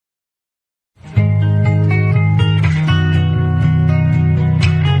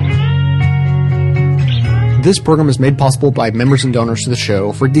This program is made possible by members and donors to the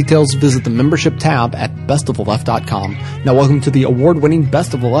show. For details, visit the membership tab at bestoftheleft.com. Now welcome to the award-winning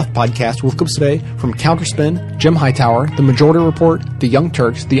Best of the Left podcast with clips today from Counterspin, Jim Hightower, The Majority Report, The Young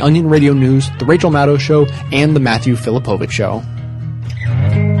Turks, The Onion Radio News, The Rachel Maddow Show, and The Matthew Filipovic Show.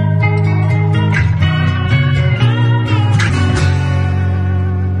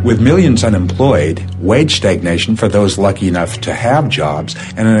 With millions unemployed, wage stagnation for those lucky enough to have jobs,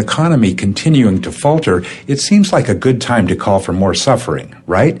 and an economy continuing to falter, it seems like a good time to call for more suffering,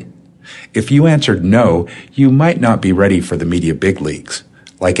 right? If you answered no, you might not be ready for the media big leagues,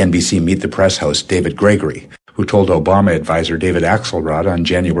 like NBC Meet the Press host David Gregory, who told Obama advisor David Axelrod on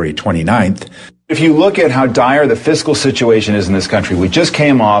January 29th, if you look at how dire the fiscal situation is in this country, we just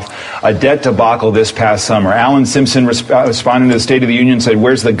came off a debt debacle this past summer. Alan Simpson responding to the State of the Union said,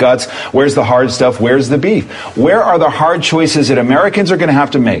 where's the guts? Where's the hard stuff? Where's the beef? Where are the hard choices that Americans are going to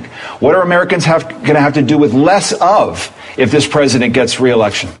have to make? What are Americans going to have to do with less of if this president gets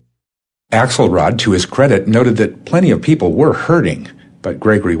re-election? Axelrod, to his credit, noted that plenty of people were hurting, but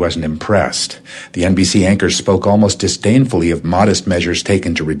Gregory wasn't impressed. The NBC anchor spoke almost disdainfully of modest measures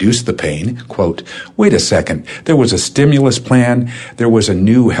taken to reduce the pain. Quote, wait a second, there was a stimulus plan, there was a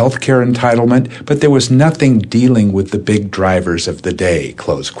new health care entitlement, but there was nothing dealing with the big drivers of the day,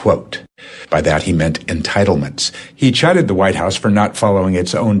 close quote. By that he meant entitlements. He chided the White House for not following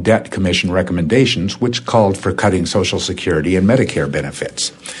its own debt commission recommendations, which called for cutting Social Security and Medicare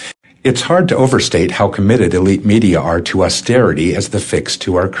benefits. It's hard to overstate how committed elite media are to austerity as the fix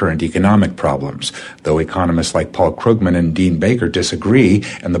to our current economic problems. Though economists like Paul Krugman and Dean Baker disagree,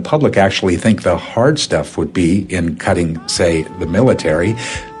 and the public actually think the hard stuff would be in cutting, say, the military,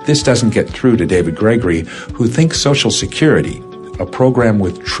 this doesn't get through to David Gregory, who thinks Social Security, a program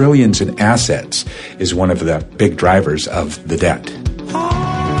with trillions in assets, is one of the big drivers of the debt.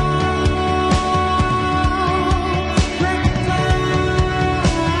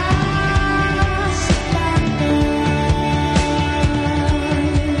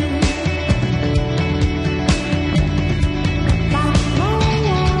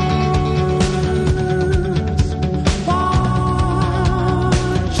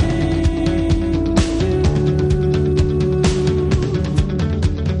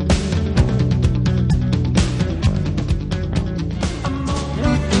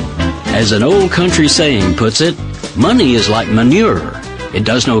 As an old country saying puts it, money is like manure. It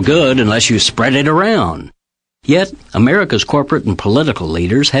does no good unless you spread it around. Yet, America's corporate and political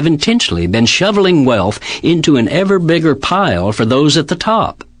leaders have intentionally been shoveling wealth into an ever bigger pile for those at the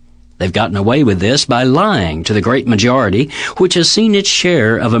top. They've gotten away with this by lying to the great majority, which has seen its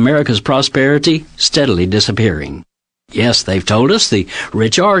share of America's prosperity steadily disappearing. Yes, they've told us the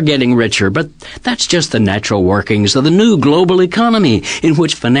rich are getting richer, but that's just the natural workings of the new global economy in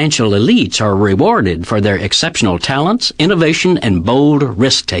which financial elites are rewarded for their exceptional talents, innovation, and bold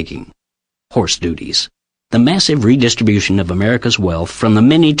risk-taking. Horse duties. The massive redistribution of America's wealth from the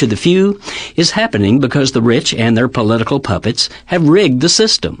many to the few is happening because the rich and their political puppets have rigged the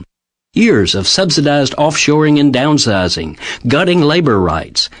system. Years of subsidized offshoring and downsizing, gutting labor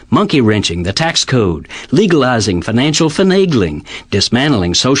rights, monkey-wrenching the tax code, legalizing financial finagling,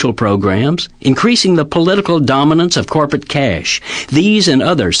 dismantling social programs, increasing the political dominance of corporate cash. These and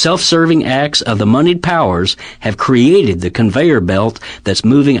other self-serving acts of the moneyed powers have created the conveyor belt that's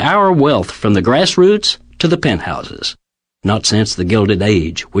moving our wealth from the grassroots to the penthouses. Not since the Gilded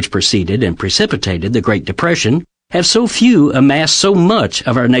Age, which preceded and precipitated the Great Depression, have so few amassed so much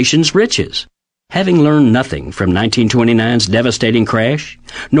of our nation's riches. Having learned nothing from 1929's devastating crash,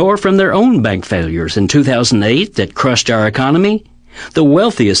 nor from their own bank failures in 2008 that crushed our economy, the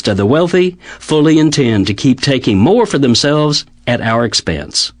wealthiest of the wealthy fully intend to keep taking more for themselves at our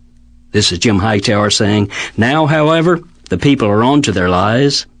expense. This is Jim Hightower saying, now, however, the people are on to their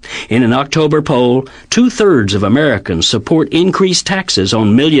lies. In an October poll, 2/3 of Americans support increased taxes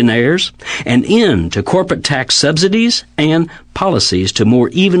on millionaires, an end to corporate tax subsidies, and policies to more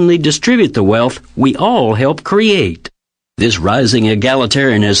evenly distribute the wealth we all help create. This rising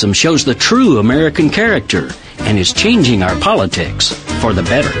egalitarianism shows the true American character and is changing our politics for the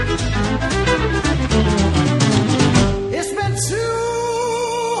better.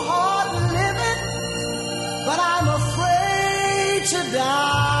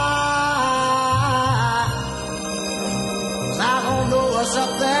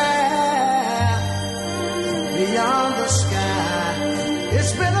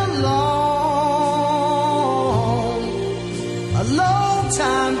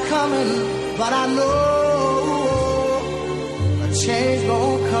 But I know a change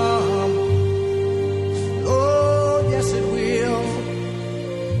gonna come. Oh, yes it will.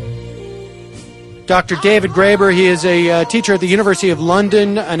 Dr. David Graeber. He is a teacher at the University of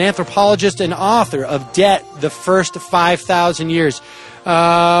London, an anthropologist and author of Debt, The First 5,000 Years.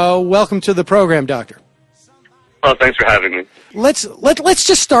 Welcome to the program, Doctor. Well, thanks for having me. Let's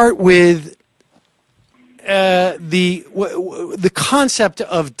just start with the concept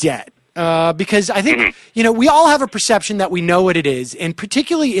of debt. Because I think, we all have a perception that we know what it is, and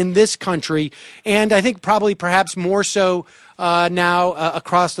particularly in this country, and I think probably perhaps more so now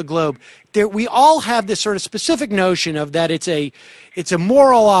across the globe, we all have this sort of specific notion of that it's a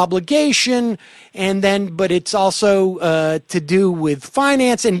moral obligation, but it's also to do with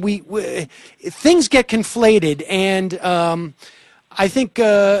finance, and things get conflated, and I think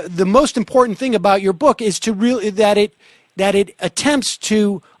the most important thing about your book is that it attempts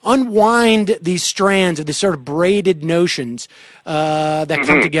to unwind these strands of these sort of braided notions that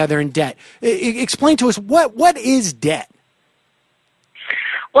come together in debt. Explain to us what is debt?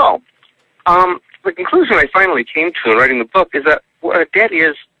 Well, the conclusion I finally came to in writing the book is that what a debt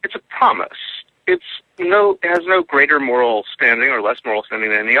is, it's a promise. It has no greater moral standing or less moral standing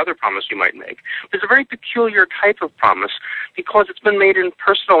than any other promise you might make. It's a very peculiar type of promise because it's been made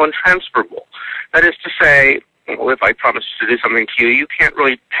impersonal and transferable. That is to say, well, if I promise to do something to you, you can't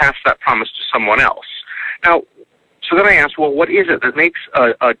really pass that promise to someone else. Now, so then I asked, well, what is it that makes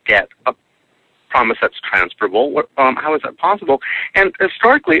a debt a promise that's transferable? How is that possible? And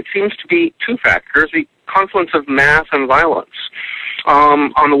historically, it seems to be two factors, the confluence of math and violence.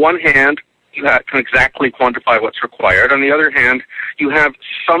 On the one hand, you can exactly quantify what's required. On the other hand, you have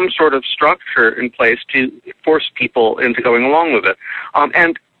some sort of structure in place to force people into going along with it.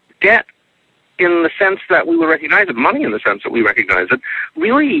 And debt, in the sense that we would recognize it, money in the sense that we recognize it,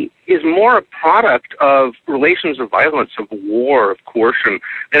 really is more a product of relations of violence, of war, of coercion,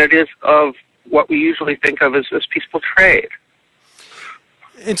 than it is of what we usually think of as peaceful trade.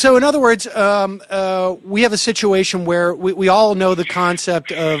 And so, in other words, we have a situation where we all know the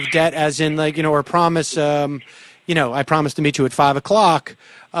concept of debt as in, a promise, I promise to meet you at 5 o'clock,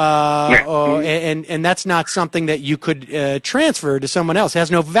 and that's not something that you could transfer to someone else. It has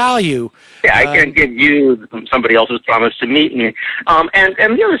no value. Yeah, I can't give you somebody else's promise to meet me. And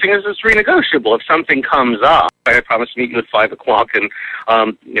the other thing is it's renegotiable. If something comes up, I promise to meet you at 5 o'clock, and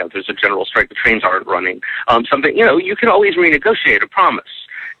there's a general strike, the trains aren't running. You can always renegotiate a promise.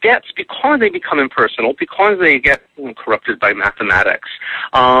 Debts, because they become impersonal, because they get corrupted by mathematics,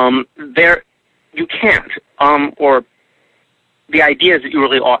 you can't, or the idea is that you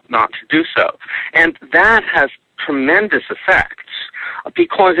really ought not to do so. And that has tremendous effects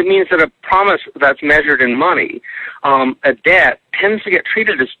because it means that a promise that's measured in money, a debt, tends to get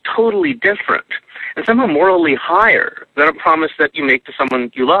treated as totally different and somehow morally higher than a promise that you make to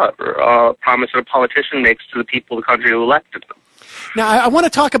someone you love or a promise that a politician makes to the people of the country who elected them. Now, I want to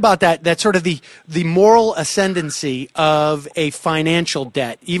talk about that sort of the moral ascendancy of a financial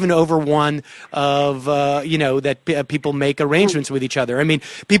debt, even over one of, that people make arrangements with each other. I mean,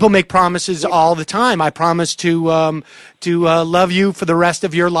 people make promises all the time. I promise to love you for the rest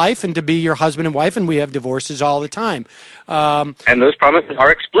of your life and to be your husband and wife, and we have divorces all the time. And those promises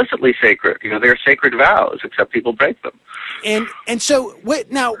are explicitly sacred. They're sacred vows, except people break them. And so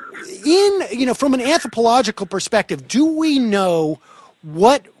now, from an anthropological perspective, do we know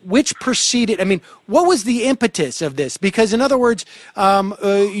which preceded? I mean, what was the impetus of this? Because, in other words,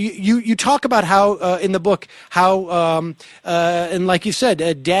 you talk about how in the book how and like you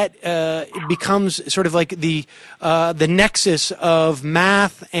said, debt becomes sort of like the nexus of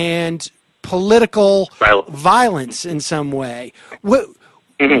math and political violence in some way.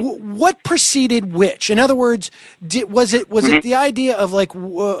 What preceded which? In other words, was it the idea of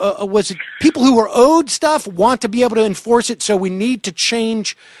was it people who were owed stuff want to be able to enforce it, so we need to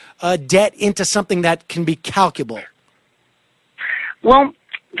change debt into something that can be calculable? Well,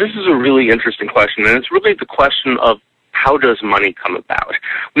 this is a really interesting question, and it's really the question of how does money come about?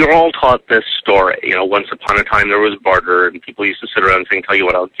 We were all taught this story. Once upon a time there was barter, and people used to sit around saying, tell you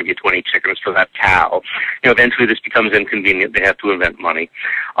what, I'll give you 20 chickens for that cow. Eventually this becomes inconvenient. They have to invent money.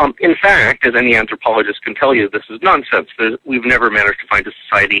 In fact, as any anthropologist can tell you, this is nonsense. We've never managed to find a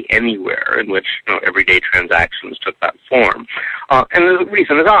society anywhere in which everyday transactions took that form. And the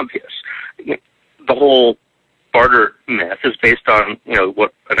reason is obvious. The whole barter myth is based on,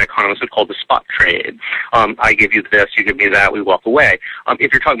 what an economist would call the spot trade. I give you this, you give me that, we walk away.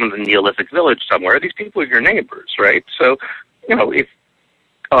 If you're talking about a Neolithic village somewhere, these people are your neighbors, right? So, if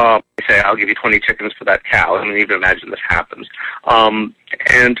I say, I'll give you 20 chickens for that cow, I mean, even imagine this happens.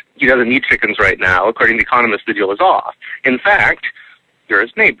 And he doesn't need chickens right now. According to economists, the deal is off. In fact, you're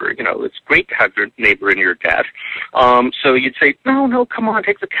his neighbor. You know, it's great to have your neighbor in your debt. So you'd say, no, come on,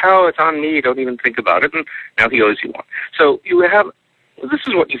 take the cow. It's on me. Don't even think about it. And now he owes you one. So you have, this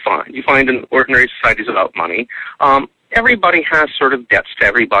is what you find. You find in ordinary societies about money, everybody has sort of debts to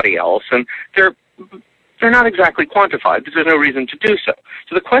everybody else, and they're not exactly quantified because there's no reason to do so.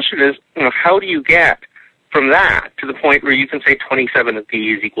 So the question is, you know, how do you get from that to the point where you can say 27 of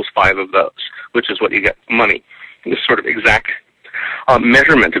these equals 5 of those, which is what you get from money, this sort of exact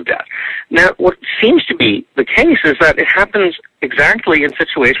measurement of debt. Now, what seems to be the case is that it happens exactly in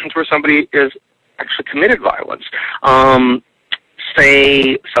situations where somebody is actually committed violence.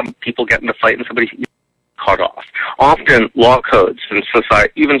 Say some people get in a fight and somebody's cut off. Often law codes and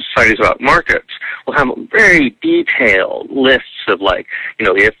society, even societies about markets, will have very detailed lists of, like, you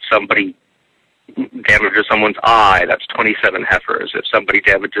know, if somebody damages someone's eye, that's 27 heifers. If somebody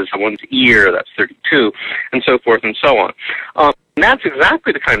damages someone's ear, that's 32, and so forth and so on. And that's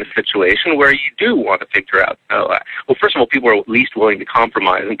exactly the kind of situation where you do want to figure out, well, first of all, people are at least willing to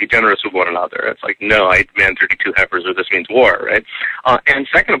compromise and be generous with one another. It's like, no, I demand 32 heifers or this means war, right? And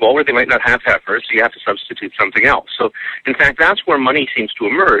second of all, where they might not have heifers, so you have to substitute something else. So, in fact, that's where money seems to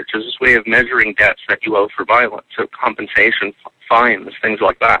emerge, as this way of measuring debts that you owe for violence, so compensation, fines, things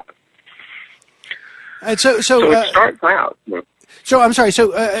like that. And so it starts out. So I'm sorry.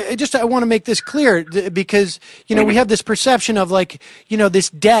 So I want to make this clear because, you know, we have this perception of, like, you know,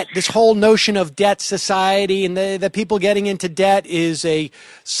 this debt, this whole notion of debt society, and that people getting into debt is a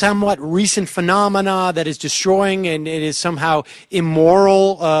somewhat recent phenomena that is destroying, and it is somehow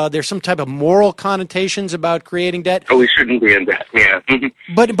immoral. There's some type of moral connotations about creating debt. Oh, we shouldn't be in debt. Yeah.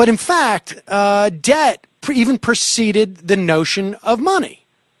 But in fact, debt even preceded the notion of money.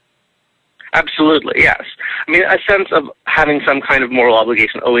 Absolutely, yes. I mean, a sense of having some kind of moral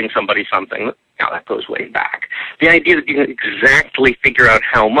obligation, owing somebody something, now that goes way back. The idea that you can exactly figure out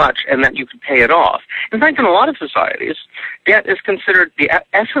how much and that you can pay it off. In fact, in a lot of societies, debt is considered the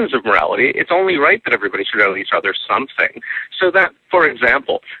essence of morality. It's only right that everybody should owe each other something. So that, for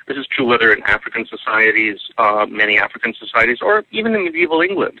example, this is true whether in African societies, many African societies, or even in medieval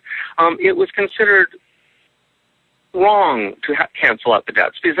England, it was considered wrong to cancel out the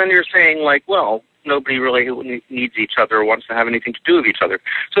debts, because then you're saying, like, well, nobody really needs each other or wants to have anything to do with each other.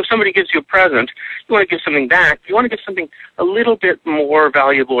 So if somebody gives you a present, you want to give something back. You want to give something a little bit more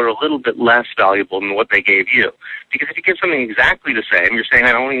valuable or a little bit less valuable than what they gave you. Because if you give something exactly the same, you're saying,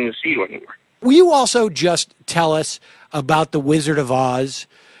 I don't even see you anymore. Will you also just tell us about The Wizard of Oz?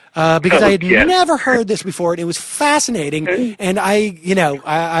 Because I had never heard this before, and it was fascinating, and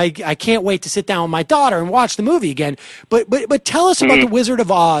I can't wait to sit down with my daughter and watch the movie again. But tell us about The Wizard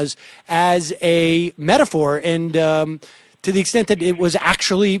of Oz as a metaphor, and to the extent that it was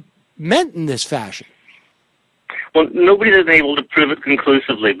actually meant in this fashion. Well, nobody's been able to prove it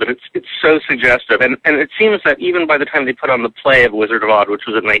conclusively, but it's so suggestive. And it seems that even by the time they put on the play of Wizard of Oz, which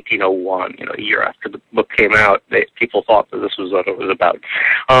was in 1901, you know, a year after the book came out, people thought that this was what it was about.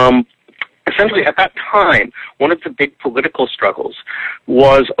 Essentially, at that time, one of the big political struggles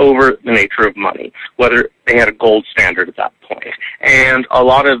was over the nature of money, whether they had a gold standard at that point. And a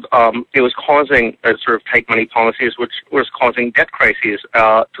lot of, it was causing sort of tight money policies, which was causing debt crises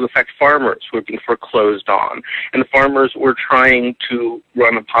to affect farmers who were being foreclosed on. And the farmers were trying to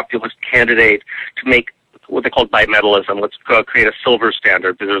run a populist candidate to make what they called bimetallism. Let's create a silver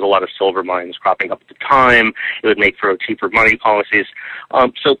standard, because there was a lot of silver mines cropping up at the time. It would make for cheaper money policies.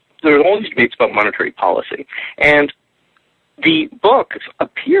 So there were all these debates about monetary policy. And the book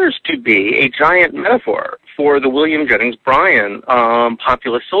appears to be a giant metaphor for the William Jennings Bryan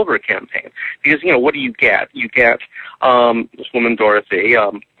populist silver campaign. Because, you know, what do you get? You get this woman, Dorothy,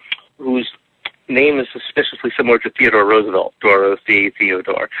 whose name is suspiciously similar to Theodore Roosevelt, Dorothy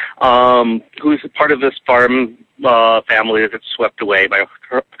Theodore, who's part of this farm family that gets swept away by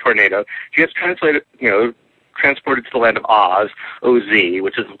a tornado. She gets transported to the land of Oz, O-Z,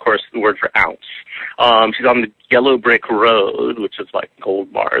 which is, of course, the word for ounce. She's on the yellow brick road, which is like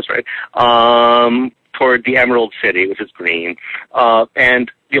gold bars, right, toward the Emerald City, which is green.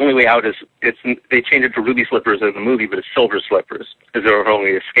 And the only way out is, they change it to ruby slippers in the movie, but it's silver slippers, is her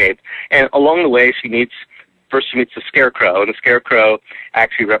only escape. And along the way, she meets the Scarecrow, and the Scarecrow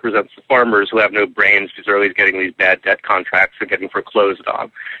actually represents the farmers who have no brains because they're always getting these bad debt contracts and getting foreclosed on.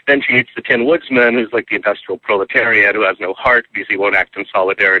 Then she meets the Tin Woodsman, who's like the industrial proletariat who has no heart because he won't act in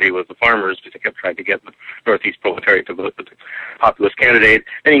solidarity with the farmers because they kept trying to get the Northeast proletariat to vote for the populist candidate.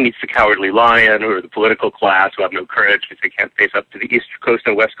 Then he meets the Cowardly Lion, who are the political class who have no courage because they can't face up to the East Coast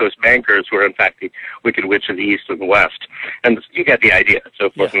and West Coast bankers who are in fact the Wicked Witch of the East and the West. And you get the idea, so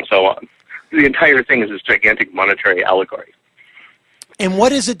forth and so on. The entire thing is this gigantic monetary allegory. And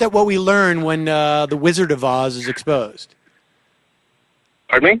what is it that what we learn when the Wizard of Oz is exposed?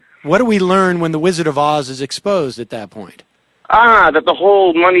 Pardon me? What do we learn when the Wizard of Oz is exposed at that point? That the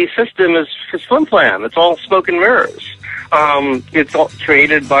whole money system is flim-flam. It's all smoke and mirrors. It's all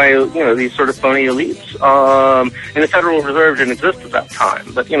created by, these sort of phony elites. And the Federal Reserve didn't exist at that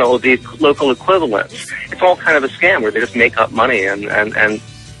time. But, the local equivalents. It's all kind of a scam where they just make up money and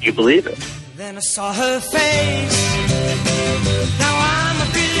you believe it. Then I saw her face. Now I'm a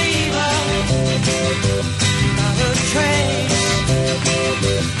believer. Not a trace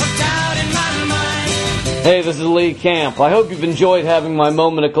of doubt in my mind. Hey, this is Lee Camp. I hope you've enjoyed having my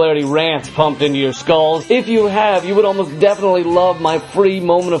Moment of Clarity rants pumped into your skulls. If you have, you would almost definitely love my free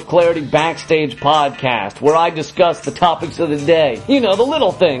Moment of Clarity Backstage podcast, where I discuss the topics of the day. The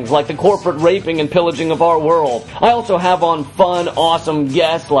little things, like the corporate raping and pillaging of our world. I also have on fun, awesome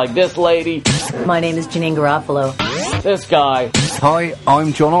guests like this lady. My name is Janine Garofalo. This guy. Hi,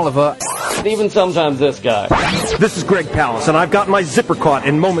 I'm John Oliver. Even sometimes this guy. This is Greg Pallas, and I've got my zipper caught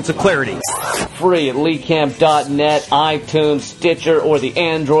in Moments of Clarity. Free at leecamp.net, iTunes, Stitcher, or the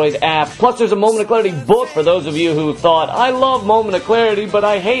Android app. Plus, there's a Moment of Clarity book for those of you who thought, I love Moment of Clarity, but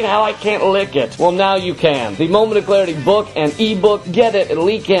I hate how I can't lick it. Well, now you can. The Moment of Clarity book and ebook, get it at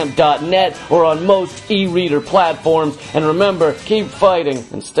leecamp.net or on most e-reader platforms. And remember, keep fighting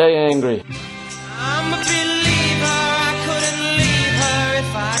and stay angry. I'm a believer. I couldn't leave her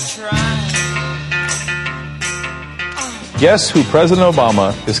if I tried. Guess who President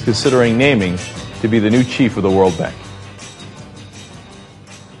Obama is considering naming to be the new chief of the World Bank?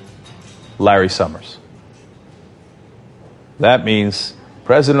 Larry Summers. That means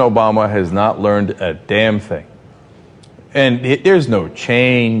President Obama has not learned a damn thing. And there's no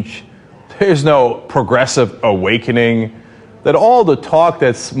change. There's no progressive awakening. That all the talk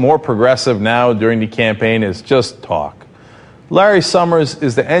that's more progressive now during the campaign is just talk. Larry Summers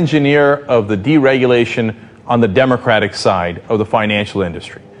is the engineer of the deregulation on the Democratic side of the financial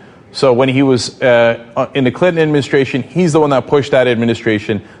industry. So when he was in the Clinton administration, he's the one that pushed that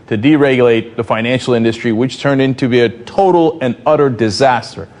administration to deregulate the financial industry, which turned into be a total and utter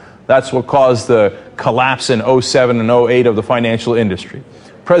disaster. That's what caused the collapse in 2007 and 2008 of the financial industry.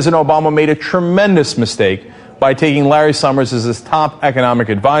 President Obama made a tremendous mistake by taking Larry Summers as his top economic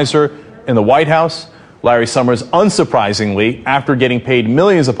advisor in the White House. Larry Summers, unsurprisingly, after getting paid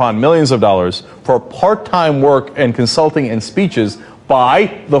millions upon millions of dollars for part-time work and consulting and speeches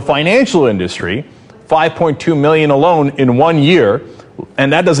by the financial industry, $5.2 million alone in 1 year,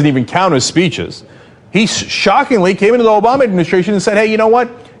 and that doesn't even count as speeches. He shockingly came into the Obama administration and said, hey, you know what?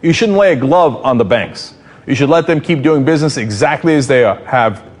 You shouldn't lay a glove on the banks. You should let them keep doing business exactly as they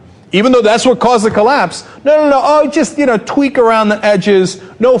have. Even though that's what caused the collapse. No. Just, tweak around the edges.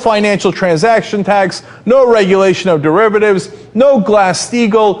 No financial transaction tax. No regulation of derivatives. No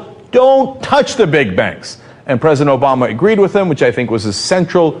Glass-Steagall. Don't touch the big banks. And President Obama agreed with him, which I think was a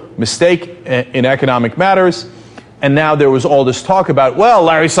central mistake in economic matters. And now there was all this talk about, well,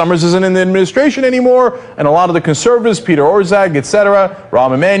 Larry Summers isn't in the administration anymore. And a lot of the conservatives, Peter Orszag, etc.,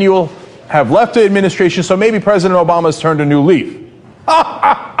 Rahm Emanuel, have left the administration. So maybe President Obama's turned a new leaf.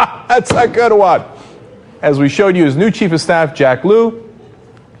 That's a good one. As we showed you, his new chief of staff, Jack Lew,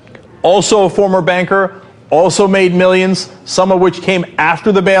 also a former banker, also made millions, some of which came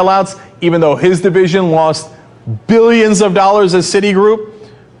after the bailouts, even though his division lost billions of dollars as Citigroup.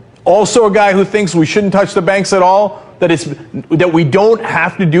 Also a guy who thinks we shouldn't touch the banks at all, that we don't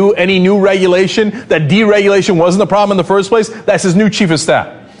have to do any new regulation, that deregulation wasn't the problem in the first place. That's his new chief of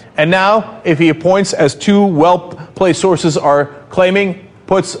staff. And now, if he appoints, as two well-placed sources are claiming,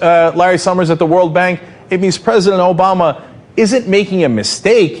 puts Larry Summers at the World Bank, it means President Obama isn't making a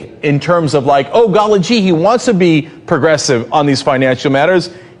mistake in terms of oh, golly gee, he wants to be progressive on these financial matters.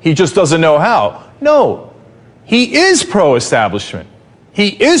 He just doesn't know how. No, he is pro-establishment. He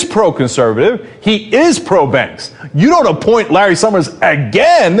is pro-conservative. He is pro-banks. You don't appoint Larry Summers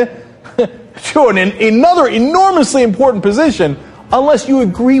again to another enormously important position unless you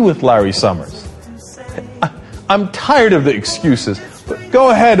agree with Larry Summers. I'm tired of the excuses. But go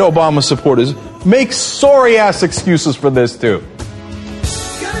ahead, Obama supporters. Make sorry-ass excuses for this, too.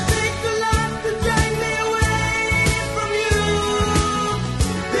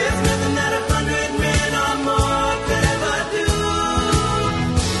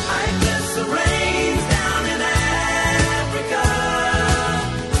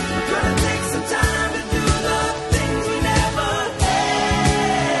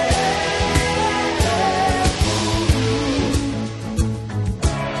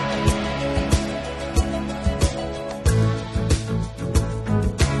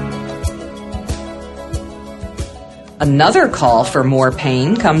 Another call for more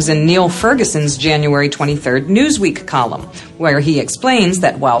pain comes in Neil Ferguson's January 23rd Newsweek column, where he explains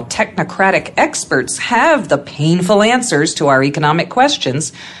that while technocratic experts have the painful answers to our economic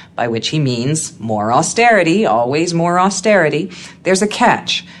questions, by which he means more austerity, always more austerity, there's a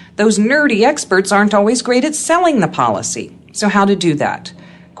catch. Those nerdy experts aren't always great at selling the policy. So how to do that?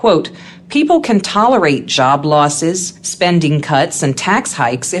 Quote, people can tolerate job losses, spending cuts, and tax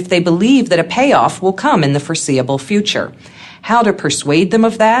hikes if they believe that a payoff will come in the foreseeable future. How to persuade them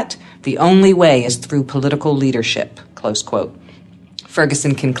of that? The only way is through political leadership, close quote.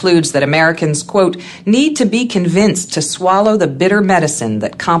 Ferguson concludes that Americans, quote, need to be convinced to swallow the bitter medicine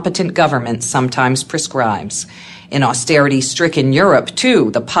that competent government sometimes prescribes. In austerity-stricken Europe,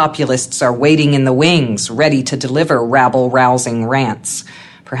 too, the populists are waiting in the wings, ready to deliver rabble-rousing rants.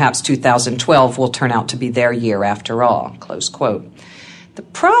 Perhaps 2012 will turn out to be their year after all, close quote. The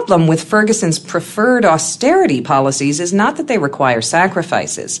problem with Ferguson's preferred austerity policies is not that they require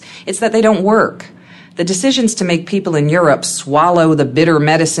sacrifices, it's that they don't work. The decisions to make people in Europe swallow the bitter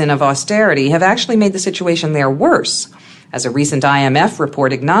medicine of austerity have actually made the situation there worse. As a recent IMF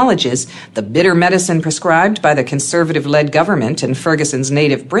report acknowledges, the bitter medicine prescribed by the conservative-led government in Ferguson's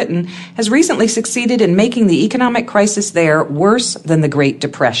native Britain has recently succeeded in making the economic crisis there worse than the Great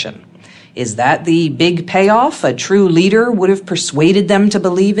Depression. Is that the big payoff a true leader would have persuaded them to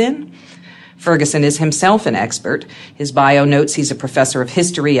believe in? Ferguson is himself an expert. His bio notes he's a professor of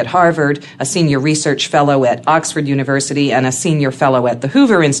history at Harvard, a senior research fellow at Oxford University, and a senior fellow at the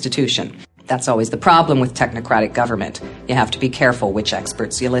Hoover Institution. That's always the problem with technocratic government. You have to be careful which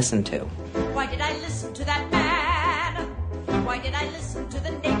experts you listen to. Why did I listen to that man? Why did I listen to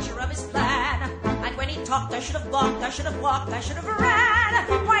the nature of his plan? And when he talked, I should have walked, I should have walked, I should have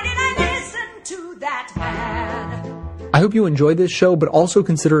ran. Why did I listen to that man? I hope you enjoyed this show, but also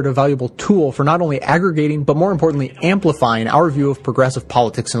consider it a valuable tool for not only aggregating, but more importantly, amplifying our view of progressive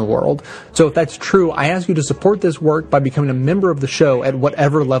politics in the world. So if that's true, I ask you to support this work by becoming a member of the show at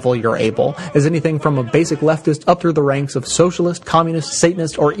whatever level you're able, as anything from a basic leftist up through the ranks of socialist, communist,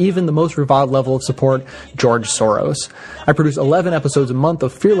 Satanist, or even the most reviled level of support, George Soros. I produce 11 episodes a month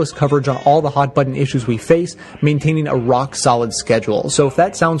of fearless coverage on all the hot-button issues we face, maintaining a rock-solid schedule. So if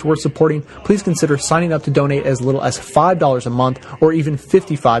that sounds worth supporting, please consider signing up to donate as little as $5 a month or even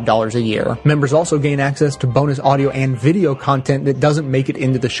 $55 a year. Members also gain access to bonus audio and video content that doesn't make it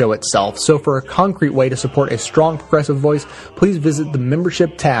into the show itself. So for a concrete way to support a strong progressive voice, please visit the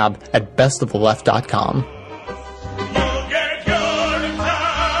membership tab at bestoftheleft.com.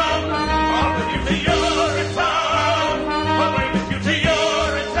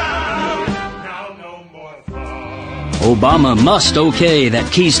 Obama must okay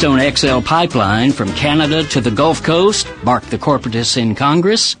that Keystone XL pipeline from Canada to the Gulf Coast, bark the corporatists in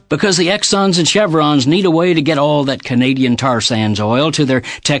Congress, because the Exxons and Chevrons need a way to get all that Canadian tar sands oil to their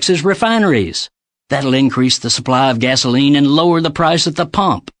Texas refineries. That'll increase the supply of gasoline and lower the price at the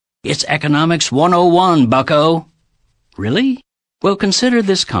pump. It's Economics 101, bucko. Really? Well, consider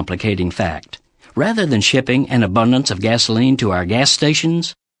this complicating fact. Rather than shipping an abundance of gasoline to our gas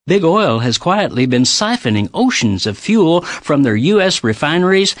stations, Big Oil has quietly been siphoning oceans of fuel from their U.S.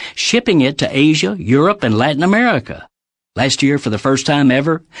 refineries, shipping it to Asia, Europe, and Latin America. Last year, for the first time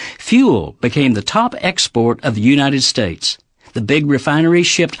ever, fuel became the top export of the United States. The big refineries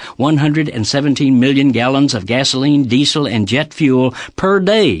shipped 117 million gallons of gasoline, diesel, and jet fuel per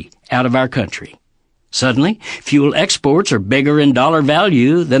day out of our country. Suddenly, fuel exports are bigger in dollar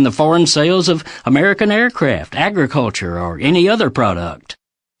value than the foreign sales of American aircraft, agriculture, or any other product.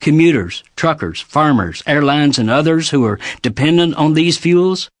 Commuters, truckers, farmers, airlines, and others who are dependent on these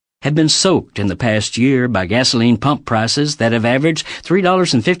fuels have been soaked in the past year by gasoline pump prices that have averaged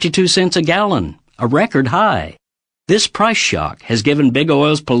 $3.52 a gallon, a record high. This price shock has given Big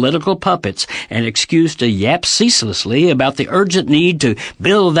Oil's political puppets an excuse to yap ceaselessly about the urgent need to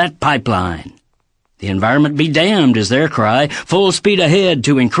build that pipeline. The environment be damned is their cry, full speed ahead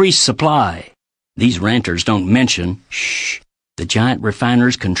to increase supply. These ranters don't mention, the giant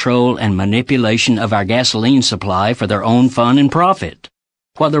refiners' control and manipulation of our gasoline supply for their own fun and profit.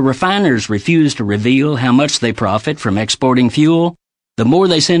 While the refiners refuse to reveal how much they profit from exporting fuel, the more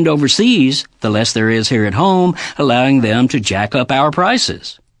they send overseas, the less there is here at home, allowing them to jack up our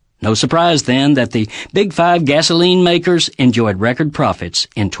prices. No surprise, then, that the Big Five gasoline makers enjoyed record profits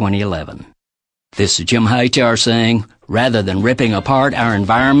in 2011. This is Jim Hightower saying, rather than ripping apart our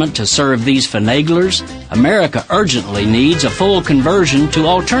environment to serve these finaglers, America urgently needs a full conversion to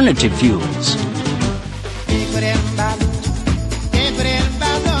alternative fuels.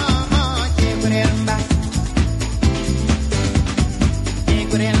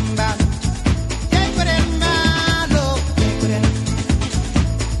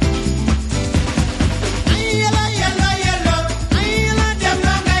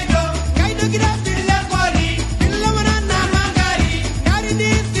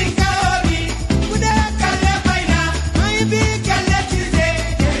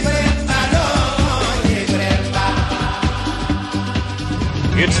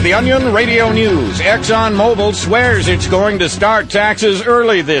 the Onion Radio News. ExxonMobil swears it's going to start taxes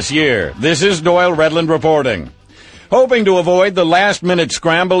early this year. This is Doyle Redland reporting. Hoping to avoid the last-minute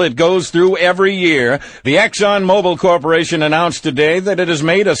scramble it goes through every year, the ExxonMobil Corporation announced today that it has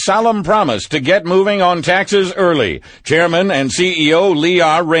made a solemn promise to get moving on taxes early. Chairman and CEO Lee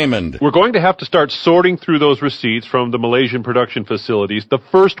R. Raymond. We're going to have to start sorting through those receipts from the Malaysian production facilities the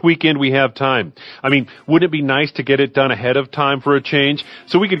first weekend we have time. I mean, wouldn't it be nice to get it done ahead of time for a change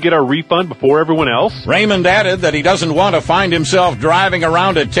so we could get our refund before everyone else? Raymond added that he doesn't want to find himself driving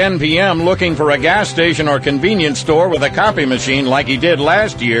around at 10 p.m. looking for a gas station or convenience store with a copy machine like he did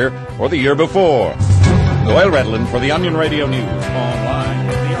last year or the year before. Doyle Redland for the Onion Radio News. Online.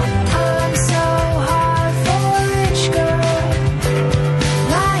 I'm so hard for a rich girl.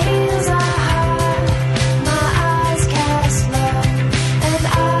 My heels are high, my eyes cast low, and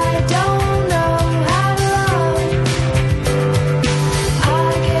I don't know how long.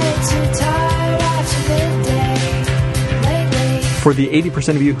 I get too tired after midday lately. For the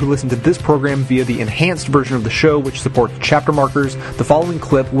 80% of you who listen to this program via the enhanced version of the show, which supports chapter markers, the following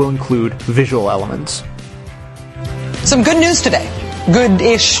clip will include visual elements. Some good news today.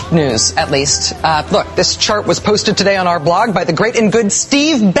 Good-ish news, at least. Look, this chart was posted today on our blog by the great and good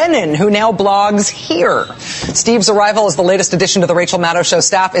Steve Bannon, who now blogs here. Steve's arrival as the latest addition to the Rachel Maddow Show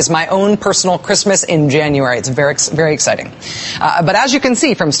staff is my own personal Christmas in January. It's very, very exciting. But as you can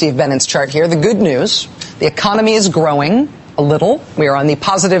see from Steve Bannon's chart here, the good news, the economy is growing a little. We are on the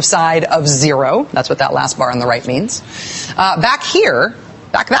positive side of zero. That's what that last bar on the right means. Back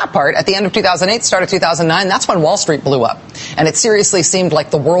that part, at the end of 2008, start of 2009, that's when Wall Street blew up. And it seriously seemed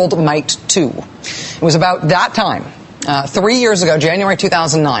like the world might too. It was about that time, 3 years ago, January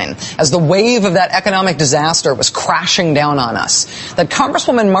 2009, as the wave of that economic disaster was crashing down on us, that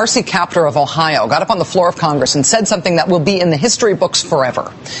Congresswoman Marcy Kaptur of Ohio got up on the floor of Congress and said something that will be in the history books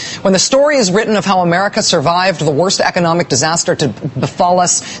forever. When the story is written of how America survived the worst economic disaster to befall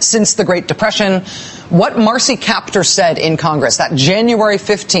us since the Great Depression, what Marcy Kaptur said in Congress that January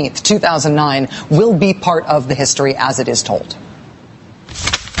 15th, 2009, will be part of the history as it is told.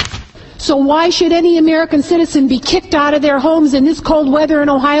 So why should any American citizen be kicked out of their homes in this cold weather in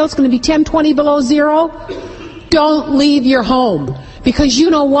Ohio? It's going to be 10, 20 below zero. Don't leave your home. Because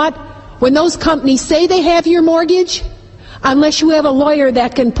you know what? When those companies say they have your mortgage, unless you have a lawyer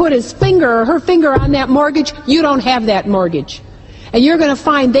that can put his finger or her finger on that mortgage, you don't have that mortgage. And you're going to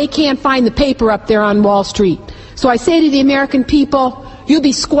find they can't find the paper up there on Wall Street. So I say to the American people, you'll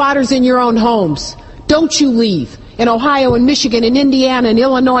be squatters in your own homes. Don't you leave. In Ohio and Michigan and Indiana and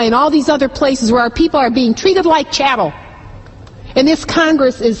Illinois and all these other places where our people are being treated like chattel. And this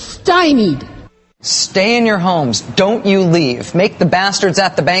Congress is stymied. Stay in your homes. Don't you leave. Make the bastards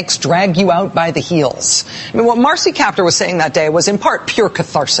at the banks drag you out by the heels. I mean, what Marcy Kaptur was saying that day was in part pure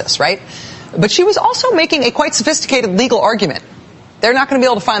catharsis, right? But she was also making a quite sophisticated legal argument. They're not going to be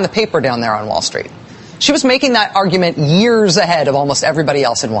able to find the paper down there on Wall Street. She was making that argument years ahead of almost everybody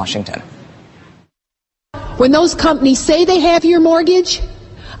else in Washington. When those companies say they have your mortgage,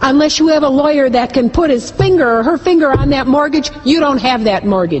 unless you have a lawyer that can put his finger or her finger on that mortgage, you don't have that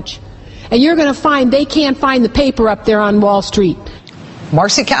mortgage. And you're going to find they can't find the paper up there on Wall Street.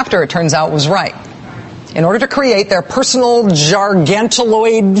 Marcy Kaptur, it turns out, was right. In order to create their personal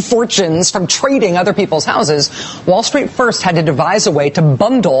gargantuloid fortunes from trading other people's houses, Wall Street first had to devise a way to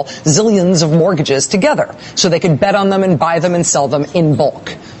bundle zillions of mortgages together so they could bet on them and buy them and sell them in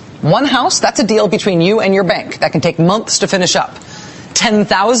bulk. One house, that's a deal between you and your bank that can take months to finish up.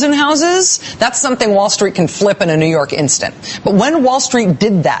 10,000 houses, that's something Wall Street can flip in a New York instant. But when Wall Street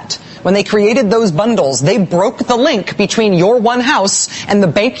did that, when they created those bundles, they broke the link between your one house and the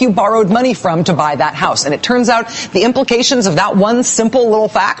bank you borrowed money from to buy that house. And it turns out the implications of that one simple little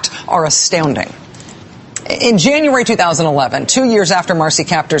fact are astounding. In January 2011, 2 years after Marcy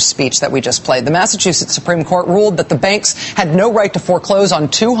Kaptur's speech that we just played, the Massachusetts Supreme Court ruled that the banks had no right to foreclose on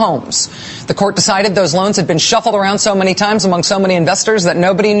 2 homes. The court decided those loans had been shuffled around so many times among so many investors that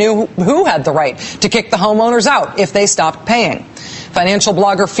nobody knew who had the right to kick the homeowners out if they stopped paying. Financial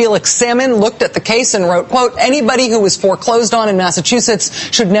blogger Felix Salmon looked at the case and wrote, quote, anybody who was foreclosed on in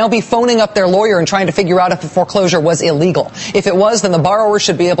Massachusetts should now be phoning up their lawyer and trying to figure out if the foreclosure was illegal. If it was, then the borrower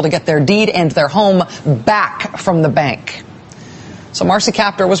should be able to get their deed and their home back from the bank. So Marcy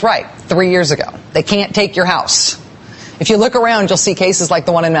Kaptur was right 3 years ago. They can't take your house. If you look around, you'll see cases like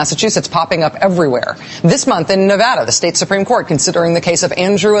the one in Massachusetts popping up everywhere. This month in Nevada, the state Supreme Court considering the case of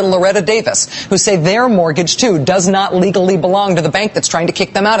Andrew and Loretta Davis, who say their mortgage, too, does not legally belong to the bank that's trying to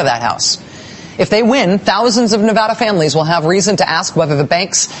kick them out of that house. If they win, thousands of Nevada families will have reason to ask whether the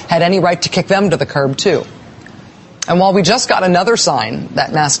banks had any right to kick them to the curb, too. And while we just got another sign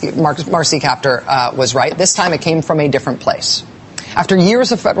that Marcy Kaptur was right, this time it came from a different place. After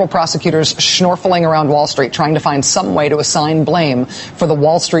years of federal prosecutors schnorfeling around Wall Street trying to find some way to assign blame for the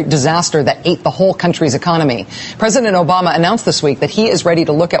Wall Street disaster that ate the whole country's economy, President Obama announced this week that he is ready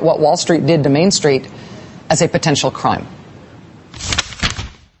to look at what Wall Street did to Main Street as a potential crime.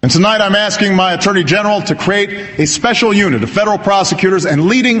 And tonight I'm asking my Attorney General to create a special unit of federal prosecutors and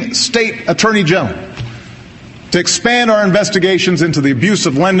leading state attorney general to expand our investigations into the abuse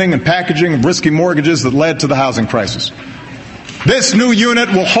of lending and packaging of risky mortgages that led to the housing crisis. This new unit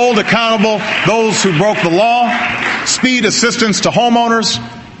will hold accountable those who broke the law, speed assistance to homeowners,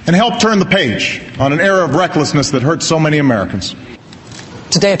 and help turn the page on an era of recklessness that hurt so many Americans.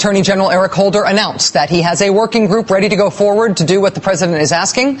 Today, Attorney General Eric Holder announced that he has a working group ready to go forward to do what the president is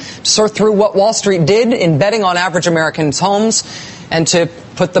asking, to sort through what Wall Street did in betting on average Americans' homes, and to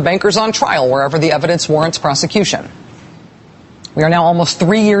put the bankers on trial wherever the evidence warrants prosecution. We are now almost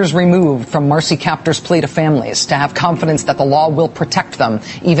 3 years removed from Marcy Kaptur's plea to families to have confidence that the law will protect them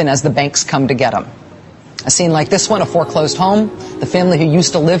even as the banks come to get them. A scene like this one, a foreclosed home, the family who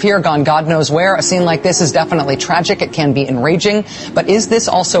used to live here gone God knows where. A scene like this is definitely tragic. It can be enraging. But is this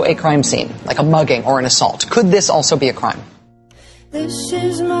also a crime scene, like a mugging or an assault? Could this also be a crime? This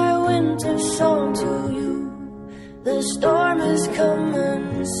is my winter song to you. The storm is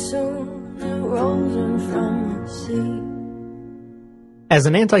coming soon. It rolls in from the sea. As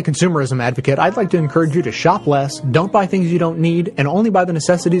an anti-consumerism advocate, I'd like to encourage you to shop less, don't buy things you don't need, and only buy the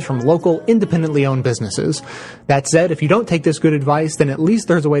necessities from local, independently owned businesses. That said, if you don't take this good advice, then at least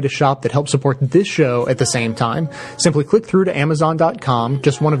there's a way to shop that helps support this show at the same time. Simply click through to Amazon.com,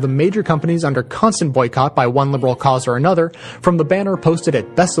 just one of the major companies under constant boycott by one liberal cause or another, from the banner posted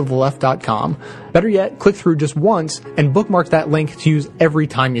at bestoftheleft.com. Better yet, click through just once and bookmark that link to use every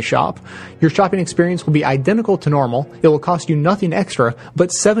time you shop. Your shopping experience will be identical to normal. It will cost you nothing extra,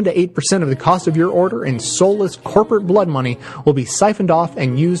 but 7 to 8% of the cost of your order in soulless corporate blood money will be siphoned off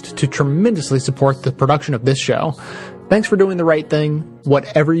and used to tremendously support the production of this show. Thanks for doing the right thing,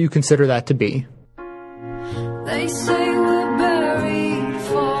 whatever you consider that to be. They say we're buried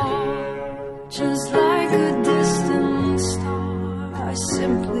for just like a distant star. I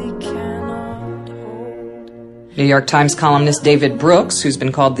simply cannot hold. New York Times columnist David Brooks, who's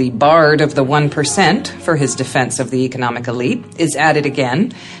been called the bard of the 1% for his defense of the economic elite, is at it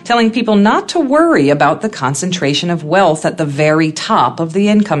again, telling people not to worry about the concentration of wealth at the very top of the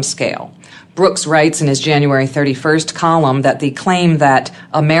income scale. Brooks writes in his January 31st column that the claim that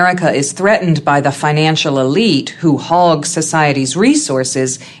America is threatened by the financial elite who hog society's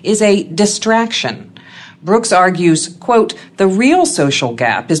resources is a distraction. Brooks argues, quote, the real social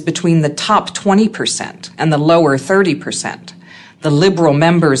gap is between the top 20% and the lower 30%. The liberal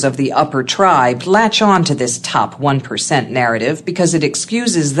members of the upper tribe latch on to this top 1% narrative because it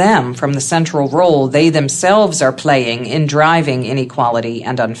excuses them from the central role they themselves are playing in driving inequality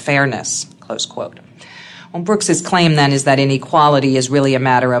and unfairness, close quote. Well, Brooks's claim then is that inequality is really a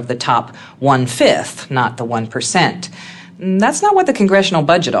matter of the top 1/5, not the 1%. That's not what the Congressional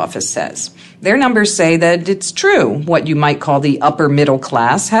Budget Office says. Their numbers say that it's true. What you might call the upper middle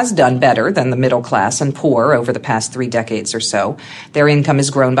class has done better than the middle class and poor over the past 3 decades or so. Their income has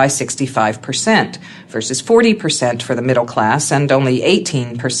grown by 65% versus 40% for the middle class and only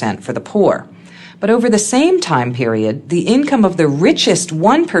 18% for the poor. But over the same time period, the income of the richest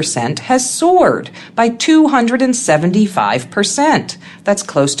 1% has soared by 275%. That's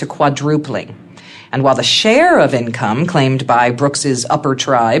close to quadrupling. And while the share of income claimed by Brooks's upper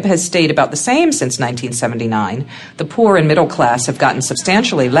tribe has stayed about the same since 1979, the poor and middle class have gotten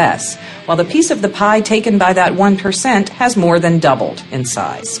substantially less, while the piece of the pie taken by that 1% has more than doubled in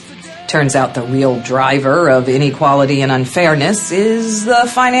size. Turns out the real driver of inequality and unfairness is the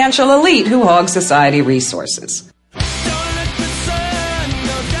financial elite who hog society resources.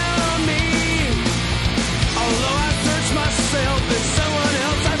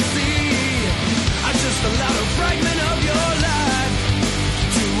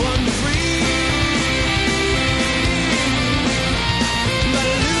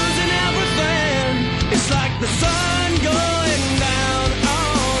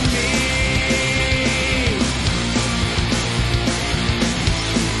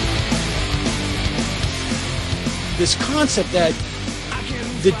 This concept that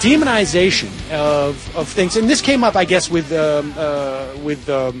the demonization of things, and this came up, I guess, with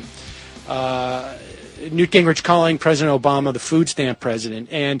Newt Gingrich calling President Obama the food stamp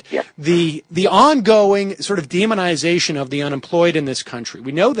president, and the ongoing sort of demonization of the unemployed in this country.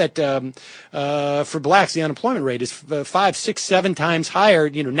 We know that for blacks, the unemployment rate is 5, 6, 7 times higher,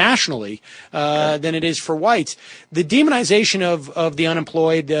 nationally than it is for whites. The demonization of the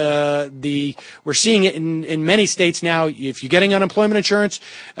unemployed, we're seeing it in many states now. If you're getting unemployment insurance,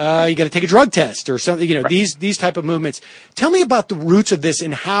 you got to take a drug test or something. These type of movements. Tell me about the roots of this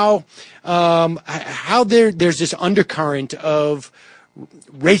and how there's this undercurrent of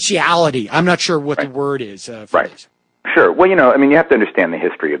raciality. I'm not sure what the word is for this. Sure. Well, you have to understand the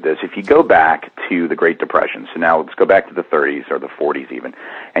history of this. If you go back to the Great Depression, so now let's go back to the 30s or the 40s even,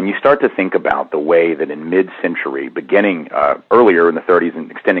 and you start to think about the way that in mid-century, beginning earlier in the 30s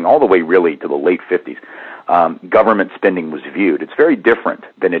and extending all the way really to the late 50s, government spending was viewed. It's very different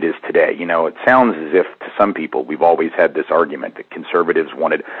than it is today. It sounds as if to some people we've always had this argument that conservatives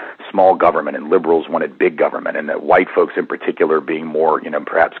wanted small government and liberals wanted big government, and that white folks in particular, being more,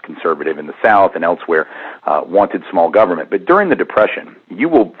 perhaps conservative in the South and elsewhere, wanted small government. But during the Depression, you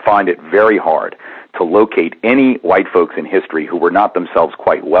will find it very hard to locate any white folks in history who were not themselves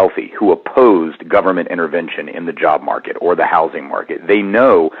quite wealthy, who opposed government intervention in the job market or the housing market. They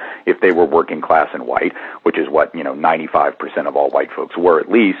know, if they were working class and white, which is what, 95% of all white folks were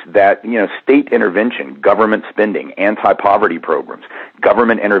at least, that, state intervention, government spending, anti-poverty programs,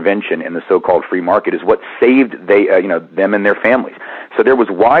 government intervention in the so-called free market is what saved them and their families. So there was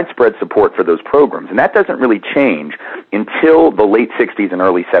widespread support for those programs, and that doesn't really change until the late 60s and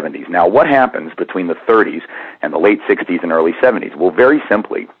early 70s. Now, what happens between the 30s and the late 60s and early 70s? Well, very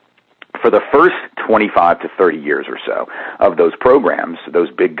simply, for the first 25 to 30 years or so of those programs, those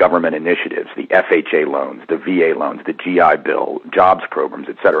big government initiatives, the FHA loans, the VA loans, the GI Bill, jobs programs,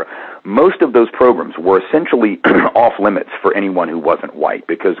 etc., most of those programs were essentially off limits for anyone who wasn't white,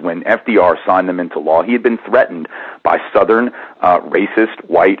 because when FDR signed them into law, he had been threatened by Southern racist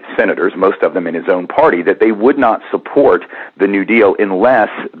white senators, most of them in his own party, that they would not support the New Deal unless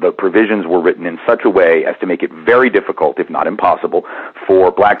the provisions were written in such a way as to make it very difficult, if not impossible,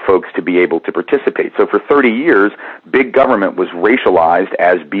 for black folks to be able to participate. So for 30 years, big government was racialized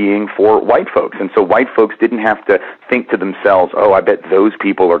as being for white folks. And so white folks didn't have to think to themselves, oh, I bet those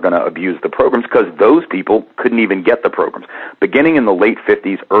people are going to abuse the programs, because those people couldn't even get the programs. Beginning in the late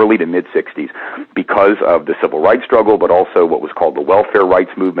 50s, early to mid-60s, because of the civil rights struggle, but also what was called the welfare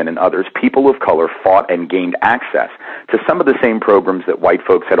rights movement and others, people of color fought and gained access to some of the same programs that white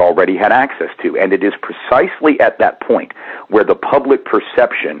folks had already had access to. And it is precisely at that point where the public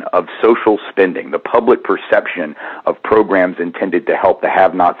perception of social spending, the public perception of programs intended to help the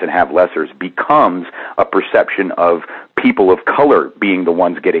have-nots and have-lessers becomes a perception of people of color being the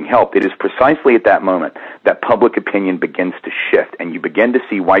ones getting help. It is precisely at that moment that public opinion begins to shift, and you begin to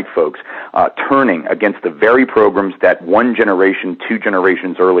see white folks turning against the very programs that one generation, 2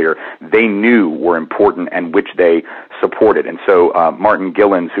 generations earlier, they knew were important and which they supported. And so Martin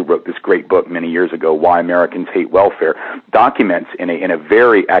Gillens, who wrote this great book many years ago, Why Americans Hate Welfare, documents in a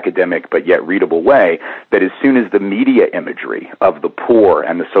very academic but yet readable way that as soon as the media imagery of the poor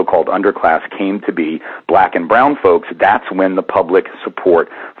and the so-called underclass came to be black and brown folks, that's when the public support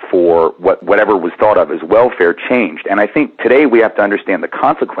for whatever was thought of as welfare changed. And I think today we have to understand the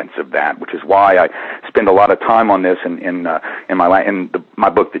consequence of that, which is why I spend a lot of time on this in my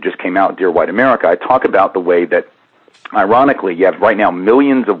book that just came out, Dear White America. I talk about the way that, ironically, you have right now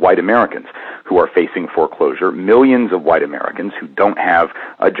millions of white Americans who are facing foreclosure, millions of white Americans who don't have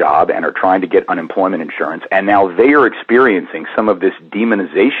a job and are trying to get unemployment insurance, and now they are experiencing some of this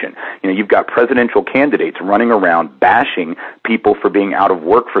demonization. You've got presidential candidates running around bashing people for being out of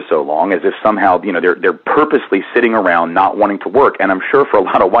work for so long, as if somehow, they're purposely sitting around not wanting to work. And I'm sure for a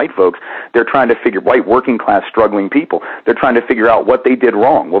lot of white folks, they're trying to figure, white working class struggling people, they're trying to figure out what they did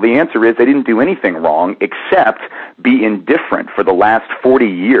wrong. Well, the answer is they didn't do anything wrong except be indifferent for the last 40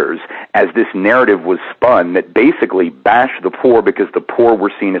 years as this narrative was spun that basically bashed the poor because the poor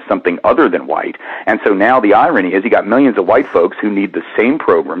were seen as something other than white. And so now the irony is you got millions of white folks who need the same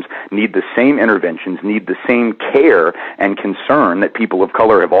programs, need the same interventions, need the same care and concern that people of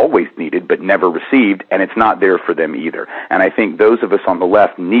color have always needed but never received, and it's not there for them either. And I think those of us on the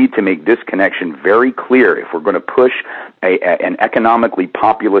left need to make this connection very clear if we're going to push an economically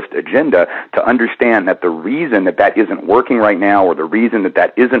populist agenda, to understand that the reason that isn't working right now, or the reason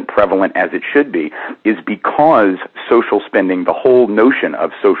that isn't prevalent as it it should be, is because social spending, the whole notion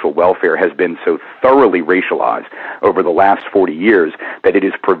of social welfare, has been so thoroughly racialized over the last 40 years that it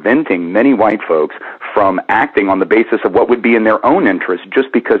is preventing many white folks from acting on the basis of what would be in their own interest,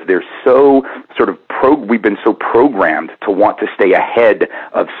 just because they're so sort of we've been so programmed to want to stay ahead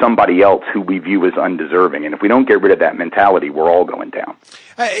of somebody else who we view as undeserving. And if we don't get rid of that mentality, we're all going down.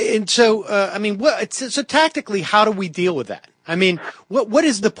 And so, I mean, so tactically, how do we deal with that? I mean, what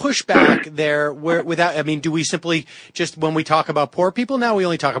is the pushback there? Do we simply just, when we talk about poor people now, we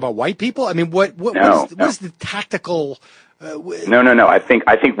only talk about white people? I mean, what is the tactical? No. I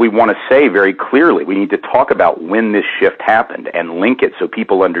think we want to say very clearly, we need to talk about when this shift happened and link it so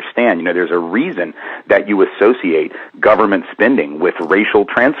people understand. You know, there's a reason that you associate government spending with racial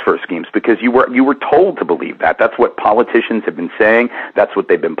transfer schemes, because you were told to believe that. That's what politicians have been saying. That's what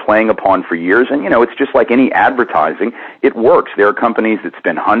they've been playing upon for years. And, you know, it's just like any advertising. It works. There are companies that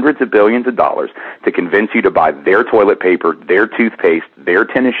spend hundreds of billions of dollars to convince you to buy their toilet paper, their toothpaste, their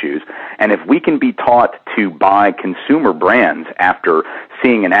tennis shoes. And if we can be taught to buy consumer brands after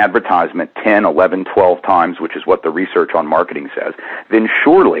seeing an advertisement 10, 11, 12 times, which is what the research on marketing says, then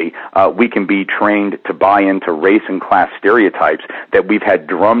surely we can be trained to buy into race and class stereotypes that we've had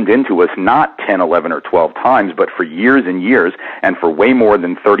drummed into us not 10, 11, or 12 times, but for years and years, and for way more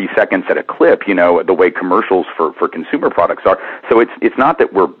than 30 seconds at a clip, you know, the way commercials for consumer products are. So it's not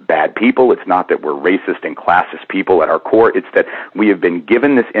that we're bad people. It's not that we're racist and classist people at our core. It's that we have been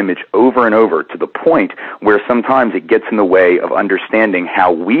given this image over and over to the point where sometimes it gets in the way of understanding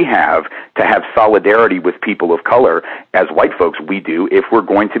how we have to have solidarity with people of color, as white folks we do, if we're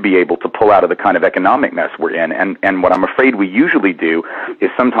going to be able to pull out of the kind of economic mess we're in. And what I'm afraid we usually do is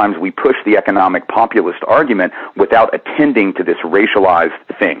sometimes we push the economic populist argument without attending to this racialized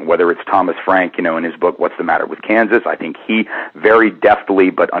thing, whether it's Thomas Frank, you know, in his book, What's the Matter with Kansas? I think he very deftly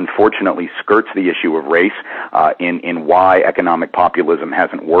but unfortunately skirts the issue of race in why economic populism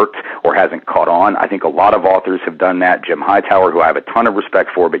hasn't worked or hasn't caught on. I think a lot of authors have done that. Jim Hightower, who I have a ton of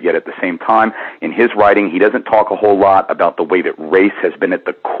respect for, but yet at the same time, in his writing, he doesn't talk a whole lot about the way that race has been at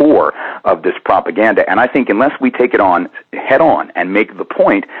the core of this propaganda. And I think unless we take it on head on and make the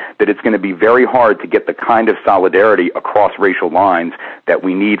point that it's going to be very hard to get the kind of solidarity across racial lines that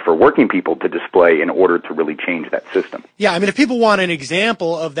we need for working people to display in order to really change that system. Yeah, I mean, if people want an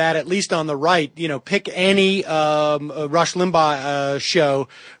example of that, at least on the right, you know, pick any Rush Limbaugh show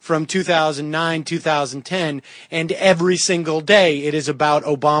from 2009, 2010, and every single day it is about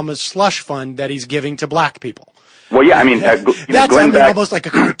Obama's slush fund that he's giving to black people. Well, yeah, I mean, that's almost like a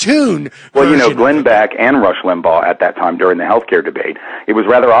cartoon. Well, you know, Glenn Beck and Rush Limbaugh at that time during the healthcare debate, it was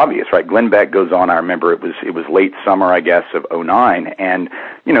rather obvious, right? Glenn Beck goes on, I remember it was late summer, I guess, of 2009, and,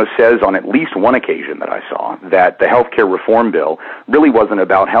 you know, says on at least one occasion that I saw that the healthcare reform bill really wasn't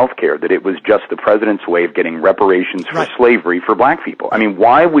about healthcare, that it was just the president's way of getting reparations for slavery for black people. I mean,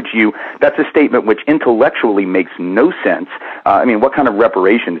 why would you, that's a statement which intellectually makes no sense. I mean, what kind of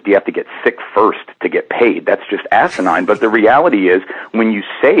reparations do you have to get sick first to get paid? That's just asinine. But the reality is, when you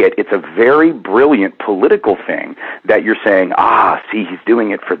say it, it's a very brilliant political thing that you're saying, see, he's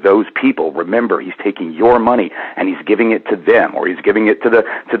doing it for those people. Remember, he's taking your money and he's giving it to them, or he's giving it to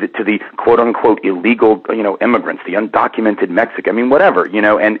the quote unquote illegal, you know, immigrants, the undocumented Mexican. I mean, whatever, you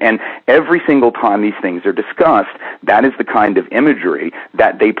know, and every single time these things are discussed, that is the kind of imagery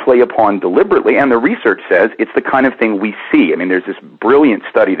that they play upon deliberately. And the research says it's the kind of thing we see. I mean, there's this brilliant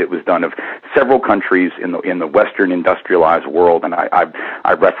study that was done of several countries in the Western industrialized world, and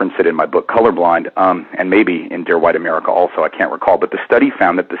I reference it in my book Colorblind, and maybe in Dear White America also, I can't recall, but the study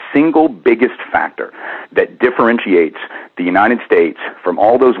found that the single biggest factor that differentiates the United States from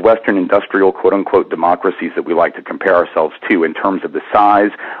all those Western industrial quote-unquote democracies that we like to compare ourselves to in terms of the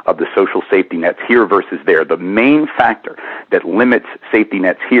size of the social safety nets here versus there, the main factor that limits safety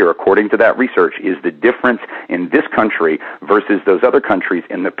nets here, according to that research, is the difference in this country versus those other countries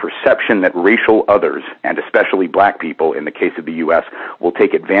in the perception that racial others, and especially black people in the case of the U.S., will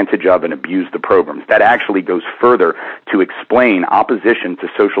take advantage of and abuse the programs. That actually goes further to explain opposition to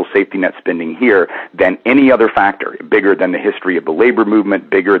social safety net spending here than any other factor, bigger than the history of the labor movement,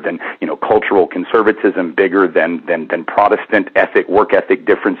 bigger than, you know, cultural conservatism, bigger than Protestant work ethic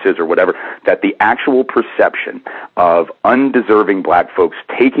differences or whatever, that the actual perception of undeserving black folks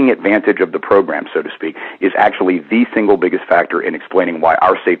taking advantage of the program, so to speak, is actually the single biggest factor in explaining why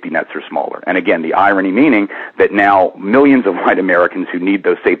our safety nets are smaller. And again, the irony meaning that now millions of white Americans who need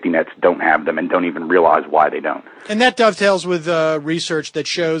those safety nets don't have them and don't even realize why they don't. And that dovetails with research that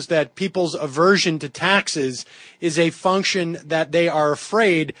shows that people's aversion to taxes is a function that they are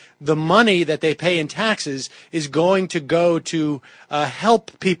afraid the money that they pay in taxes is going to go to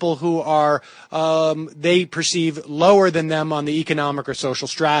help people who are they perceive lower than them on the economic or social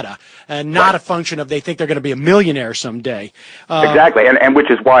strata, and not a function of they think they're going to be a millionaire someday. Exactly, and which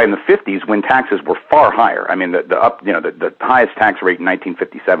is why in the 50s, when taxes were far higher, I mean, the highest tax rate in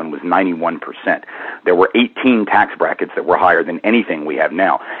 1957 was 91%. There were 18 tax brackets that were higher than anything we have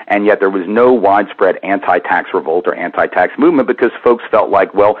now, and yet there was no widespread anti-tax revolt or anti-tax movement because folks felt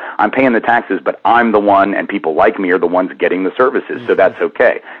like, well, I'm paying the taxes, but I'm the one, and people like me are the ones getting the services, so that's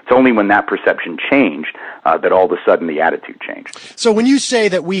okay. It's only when that perception changed that all of a sudden the attitude changed. So when you say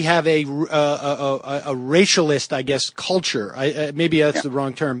that we have a racialist, I guess, culture, maybe that's the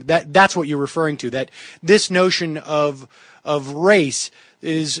wrong term, that's what you're referring to, that this notion of race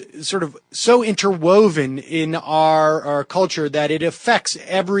is sort of so interwoven in our culture that it affects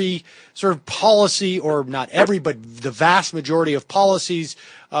every sort of policy, or not every, but the vast majority of policies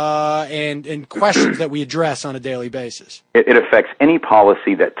and questions that we address on a daily basis. It affects any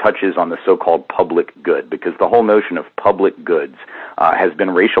policy that touches on the so-called public good, because the whole notion of public goods has been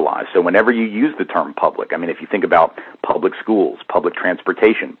racialized. So whenever you use the term public, I mean, if you think about public schools, public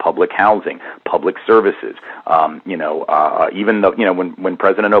transportation, public housing, public services, even when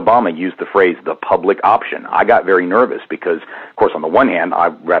President Obama used the phrase "the public option," I got very nervous because, of course, on the one hand,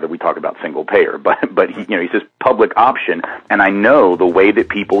 I'd rather we talk about single payer, but he says public option, and I know the way that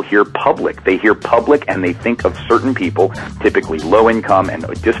people hear public. They hear public and they think of certain people, typically low income and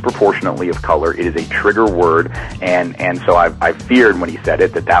disproportionately of color. It is a trigger word, and so I feared when he said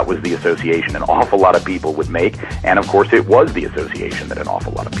it that was the association an awful lot of people would make, and of course it was the association that an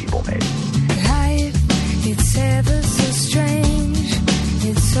awful lot of people made. Life, it's ever so strange,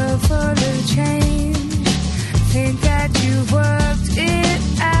 it's so full of change. Think that you worked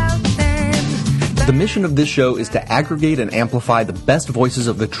it out then. The mission of this show is to aggregate and amplify the best voices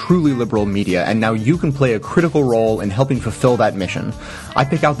of the truly liberal media, and now you can play a critical role in helping fulfill that mission. I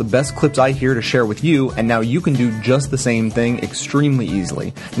pick out the best clips I hear to share with you, and now you can do just the same thing extremely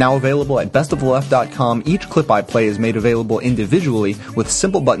easily. Now available at bestoftheleft.com, each clip I play is made available individually with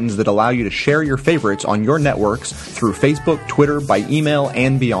simple buttons that allow you to share your favorites on your networks through Facebook, Twitter, by email,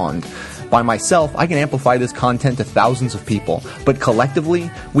 and beyond. By myself, I can amplify this content to thousands of people, but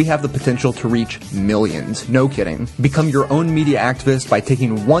collectively, we have the potential to reach millions. No kidding. Become your own media activist by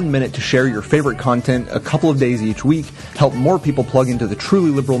taking 1 minute to share your favorite content a couple of days each week, help more people plug into the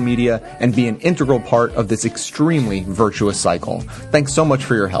truly liberal media, and be an integral part of this extremely virtuous cycle. Thanks so much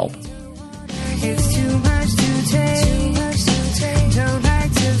for your help. It's too much to take, don't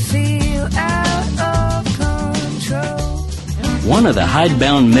like to feel out of control. One of the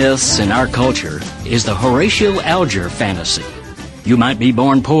hidebound myths in our culture is the Horatio Alger fantasy. You might be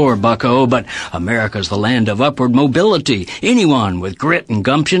born poor, bucko, but America's the land of upward mobility. Anyone with grit and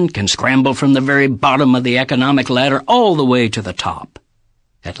gumption can scramble from the very bottom of the economic ladder all the way to the top.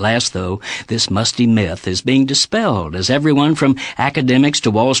 At last, though, this musty myth is being dispelled as everyone from academics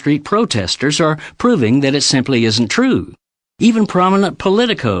to Wall Street protesters are proving that it simply isn't true. Even prominent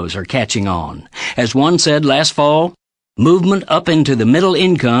politicos are catching on. As one said last fall, movement up into the middle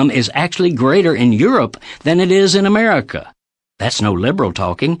income is actually greater in Europe than it is in America. That's no liberal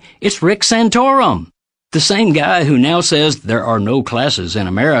talking. It's Rick Santorum. The same guy who now says there are no classes in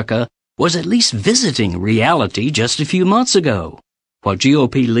America was at least visiting reality just a few months ago. While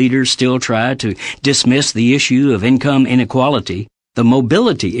GOP leaders still try to dismiss the issue of income inequality, the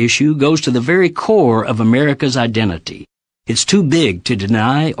mobility issue goes to the very core of America's identity. It's too big to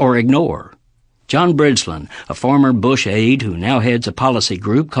deny or ignore. John Bridgeland, a former Bush aide who now heads a policy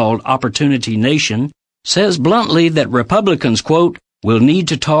group called Opportunity Nation, says bluntly that Republicans, quote, will need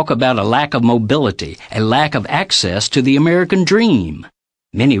to talk about a lack of mobility, a lack of access to the American dream.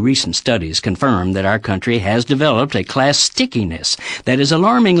 Many recent studies confirm that our country has developed a class stickiness that is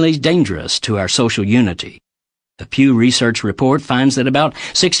alarmingly dangerous to our social unity. The Pew Research report finds that about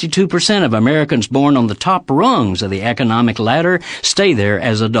 62% of Americans born on the top rungs of the economic ladder stay there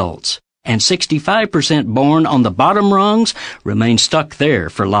as adults, and 65% born on the bottom rungs remain stuck there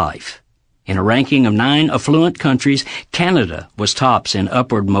for life. In a ranking of 9 affluent countries, Canada was tops in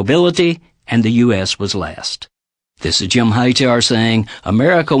upward mobility, and the U.S. was last. This is Jim Hightower saying,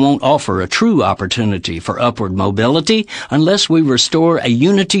 America won't offer a true opportunity for upward mobility unless we restore a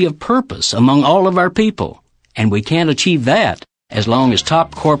unity of purpose among all of our people. And we can't achieve that as long as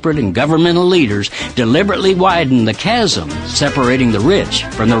top corporate and governmental leaders deliberately widen the chasm separating the rich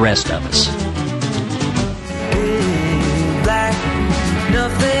from the rest of us. Black,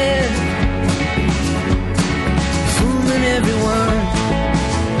 nothing, fooling everyone.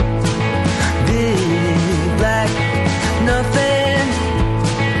 Big black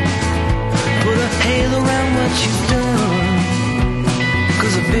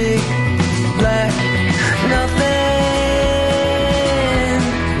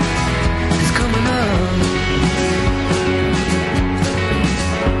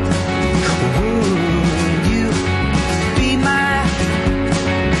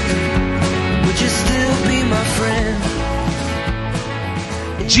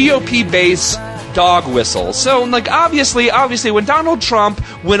GOP base dog whistle. So, like, obviously, when Donald Trump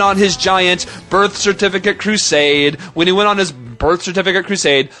went on his giant birth certificate crusade, what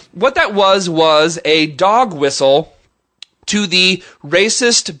that was a dog whistle to the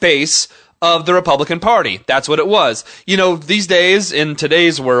racist base of the Republican Party. That's what it was. You know, these days, in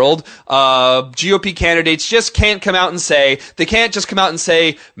today's world, GOP candidates just can't come out and say,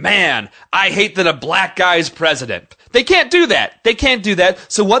 man, I hate that a black guy's president. They can't do that.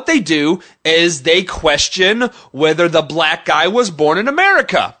 So what they do is they question whether the black guy was born in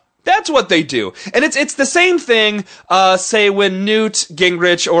America. That's what they do. And it's the same thing, say, when Newt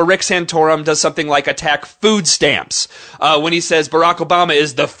Gingrich or Rick Santorum does something like attack food stamps. When he says Barack Obama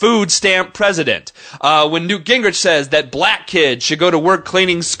is the food stamp president. When Newt Gingrich says that black kids should go to work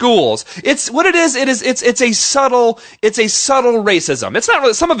cleaning schools. It's a subtle racism. It's not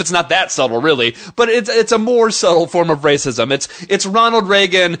really, some of it's not that subtle, really, but it's a more subtle form of racism. It's Ronald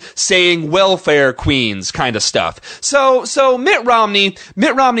Reagan saying welfare queens kind of stuff. So Mitt Romney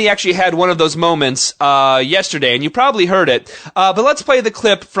actually had one of those moments yesterday, and you probably heard it. But let's play the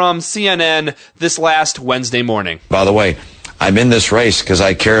clip from CNN this last Wednesday morning. By the way, I'm in this race because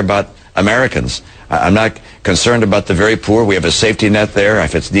I care about Americans. I'm not concerned about the very poor. We have a safety net there.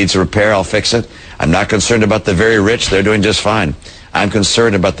 If it needs repair, I'll fix it. I'm not concerned about the very rich. They're doing just fine. I'm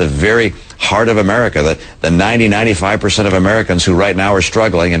concerned about the very heart of America, the 95% of Americans who right now are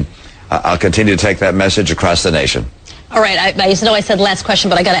struggling, and I'll continue to take that message across the nation. All right, I know I said last question,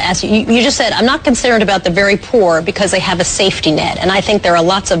 but I got to ask you. You just said, I'm not concerned about the very poor because they have a safety net. And I think there are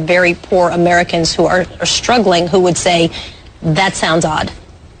lots of very poor Americans who are struggling who would say, that sounds odd.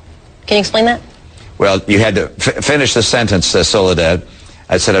 Can you explain that? Well, you had to finish the sentence, Soledad.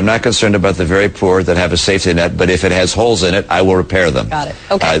 I said, I'm not concerned about the very poor that have a safety net, but if it has holes in it, I will repair them. Got it.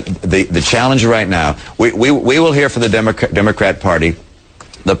 Okay. The challenge right now, we will hear from the Democrat Party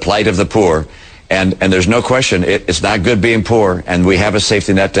the plight of the poor. And there's no question, it's not good being poor, and we have a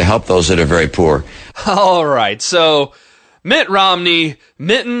safety net to help those that are very poor. All right, so Mitt Romney,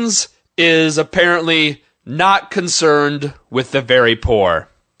 Mittens, is apparently not concerned with the very poor.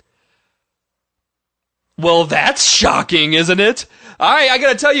 Well, that's shocking, isn't it? I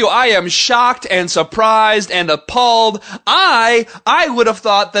gotta tell you, I am shocked and surprised and appalled. I would have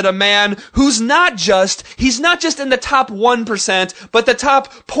thought that a man he's not just in the top 1%, but the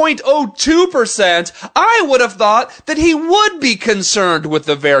top 0.02%, I would have thought that he would be concerned with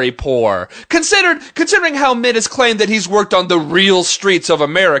the very poor. Considering how Mitt has claimed that he's worked on the real streets of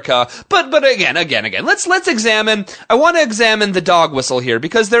America. But again, let's examine, I want to examine the dog whistle here,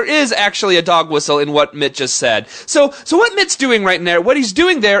 because there is actually a dog whistle in what Mitt just said. So what Mitt's doing right now, what he's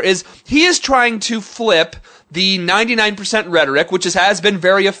doing there is he is trying to flip the 99% rhetoric, which has been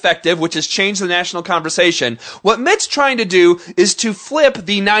very effective, which has changed the national conversation. What Mitt's trying to do is to flip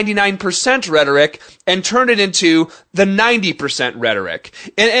the 99% rhetoric and turn it into the 90% rhetoric.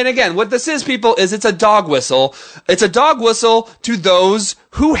 And again, what this is, people, is it's a dog whistle. It's a dog whistle to those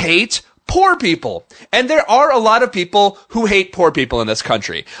who hate poor people. And there are a lot of people who hate poor people in this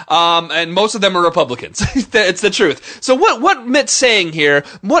country. And most of them are Republicans. It's the truth. So what Mitt's saying here,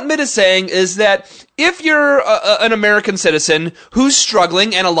 what Mitt is saying is that if you're an American citizen who's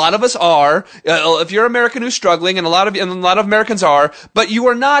struggling, and a lot of us are, if you're an American who's struggling, and a lot of Americans are, but you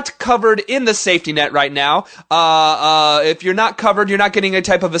are not covered in the safety net right now, if you're not covered, you're not getting a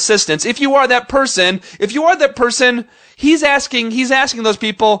type of assistance. If you are that person, he's asking those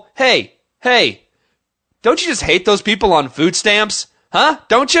people, hey, don't you just hate those people on food stamps? Huh?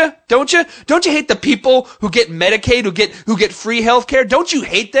 Don't you hate the people who get Medicaid, who get free health care? Don't you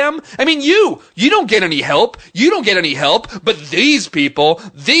hate them? I mean, you don't get any help. But these people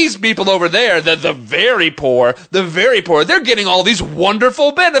over there, the very poor, they're getting all these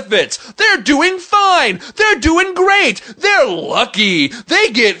wonderful benefits. They're doing fine. They're doing great. They're lucky.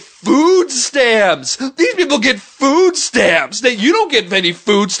 They get food stamps. These people get food stamps. You don't get any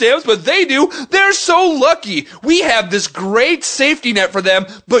food stamps, but they do. They're so lucky. We have this great safety net for them,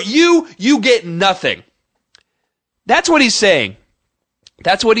 but you get nothing. That's what he's saying.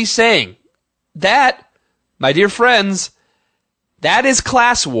 That, my dear friends, that is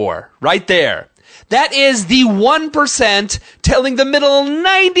class war right there. That is the 1% telling the middle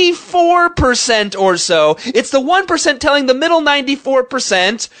 94% or so. It's the 1% telling the middle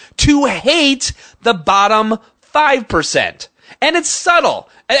 94% to hate the bottom 5%. And it's subtle.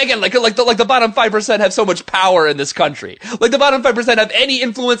 And again, like the bottom 5% have so much power in this country. Like the bottom 5% have any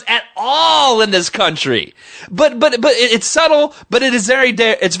influence at all in this country. But it's subtle, but it is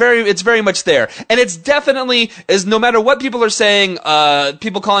it's very much there. And it's definitely, is no matter what people are saying,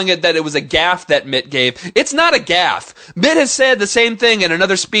 people calling it that it was a gaffe that Mitt gave. It's not a gaffe. Mitt has said the same thing in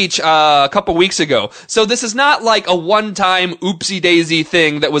another speech, a couple weeks ago. So this is not like a one-time oopsie daisy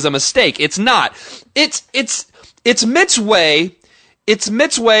thing that was a mistake. It's not. It's Mitt's way. It's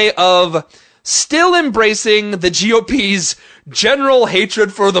Mitt's way of still embracing the GOP's general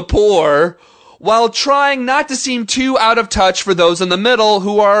hatred for the poor while trying not to seem too out of touch for those in the middle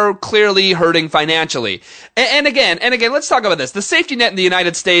who are clearly hurting financially. And again, let's talk about this. The safety net in the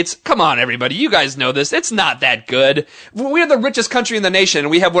United States, come on everybody, you guys know this, it's not that good. We're the richest country in the nation,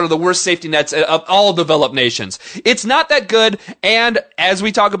 and we have one of the worst safety nets of all developed nations. It's not that good, and as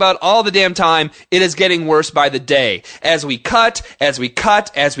we talk about all the damn time, it is getting worse by the day. As we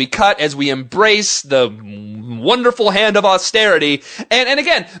embrace the wonderful hand of austerity, and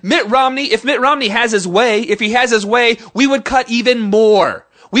again, Mitt Romney, if Mitt Romney has his way, we would cut even more.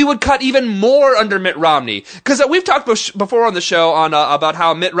 We would cut even more under Mitt Romney. Because we've talked before on the show about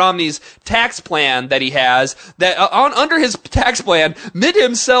how Mitt Romney's tax plan that he has, that under his tax plan, Mitt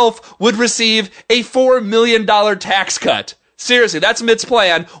himself would receive a $4 million tax cut. Seriously, that's Mitt's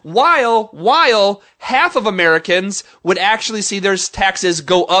plan, while half of Americans would actually see their taxes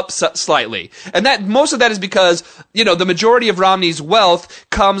go up slightly. And that, most of that is because, the majority of Romney's wealth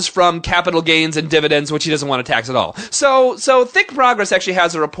comes from capital gains and dividends, which he doesn't want to tax at all. So Think Progress actually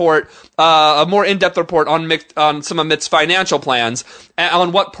has a report, a more in-depth report on some of Mitt's financial plans,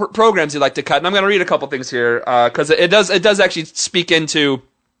 on what programs he'd like to cut. And I'm going to read a couple things here, because it does actually speak into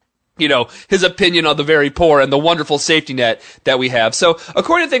his opinion on the very poor and the wonderful safety net that we have. So,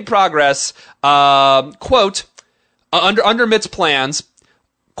 according to Think Progress, quote, under Mitt's plans,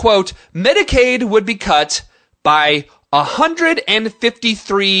 quote, Medicaid would be cut by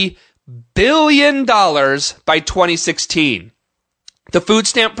 $153 billion by 2016. The food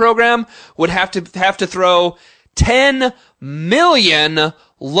stamp program would have to throw 10 million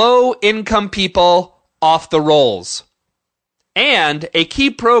low-income people off the rolls. And a key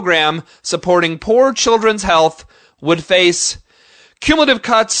program supporting poor children's health would face cumulative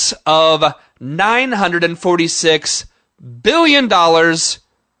cuts of $946 billion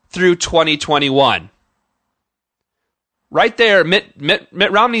through 2021. Right there, Mitt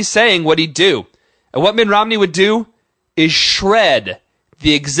Romney's saying what he'd do. And what Mitt Romney would do is shred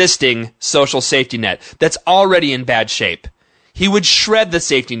the existing social safety net that's already in bad shape. He would shred the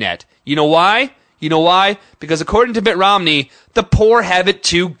safety net. You know why? Because according to Mitt Romney, the poor have it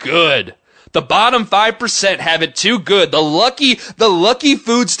too good. The bottom 5% have it too good. The lucky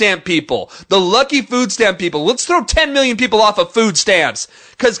food stamp people. Let's throw 10 million people off of food stamps.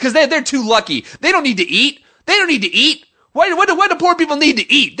 Cause they're too lucky. They don't need to eat. Why do poor people need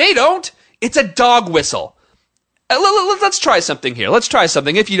to eat? They don't. It's a dog whistle. Let's try something here.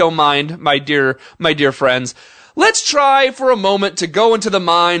 If you don't mind, my dear friends. Let's try for a moment to go into the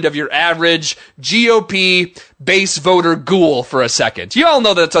mind of your average GOP base voter ghoul for a second. You all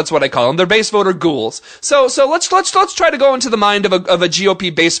know that's what I call them. They're base voter ghouls. So let's try to go into the mind of a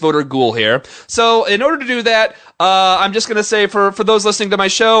GOP base voter ghoul here. So in order to do that, I'm just going to say for those listening to my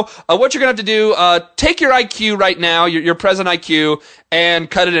show, what you're going to have to do, take your IQ right now, your present IQ, and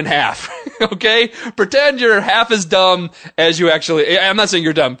cut it in half. Okay? Pretend you're half as dumb as you actually, I'm not saying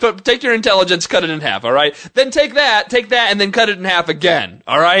you're dumb, but take your intelligence, cut it in half, alright? Then take that, and then cut it in half again,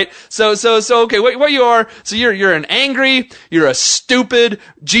 alright? So, okay, what you are, so you're an angry, you're a stupid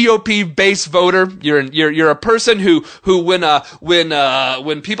GOP base voter, you're a person who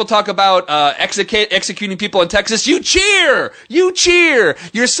when people talk about, executing people in Texas, you cheer!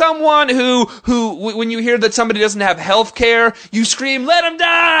 You're someone who, when you hear that somebody doesn't have health care, you scream, let him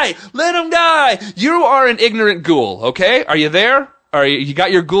die! You are an ignorant ghoul, okay? Are you there? You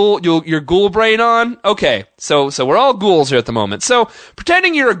got your ghoul brain on? Okay. So we're all ghouls here at the moment. So,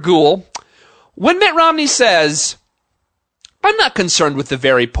 pretending you're a ghoul, when Mitt Romney says, I'm not concerned with the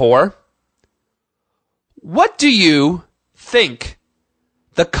very poor, what do you think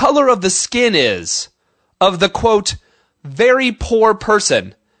the color of the skin is of the, quote, very poor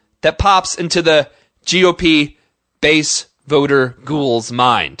person that pops into the GOP base voter ghoul's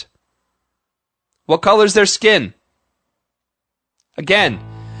mind? What color's their skin? Again,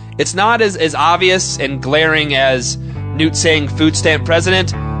 it's not as obvious and glaring as Newt saying food stamp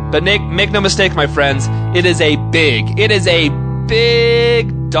president, but make no mistake, my friends, it is a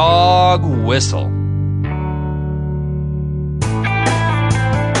big dog whistle.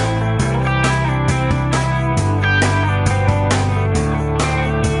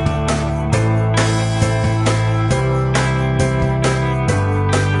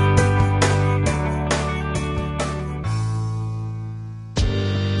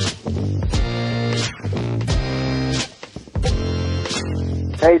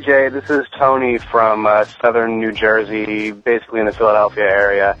 Hey, Jay, this is Tony from southern New Jersey, basically in the Philadelphia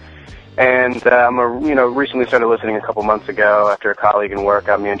area. And I'm recently started listening a couple months ago after a colleague in work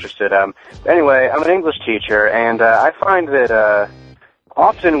got me interested. Anyway, I'm an English teacher, and I find that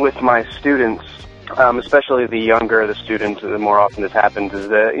often with my students, especially the younger the students, the more often this happens, is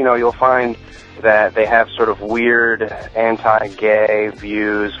that, you'll find that they have sort of weird anti-gay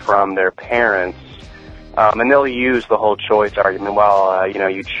views from their parents. And they'll use the whole choice argument. Well,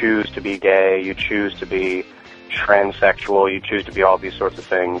 you choose to be gay, you choose to be transsexual, you choose to be all these sorts of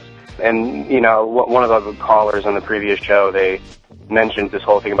things. And, one of the callers on the previous show, they mentioned this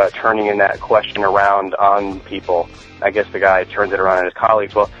whole thing about turning in that question around on people. I guess the guy turned it around on his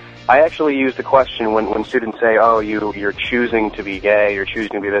colleagues. Well, I actually use the question when students say, oh, you're choosing to be gay, you're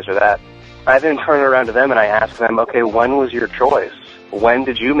choosing to be this or that. I then turn it around to them and I ask them, okay, when was your choice? When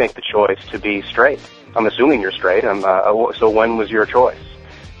did you make the choice to be straight? I'm assuming you're straight, so when was your choice?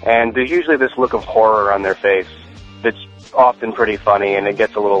 And there's usually this look of horror on their face that's often pretty funny, and it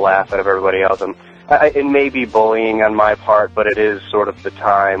gets a little laugh out of everybody else. It may be bullying on my part, but it is sort of the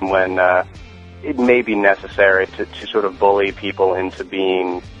time when it may be necessary to sort of bully people into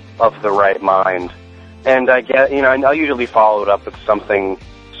being of the right mind. And I get, I'll usually follow it up with some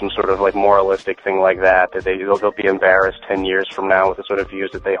sort of like moralistic thing like that they'll be embarrassed 10 years from now with the sort of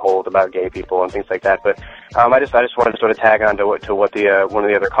views that they hold about gay people and things like that. But I just wanted to sort of tag on to what the one of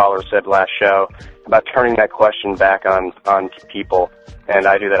the other callers said last show about turning that question back on people, and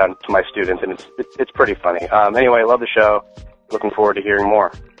I do that to my students, and it's pretty funny. Anyway, I love the show. Looking forward to hearing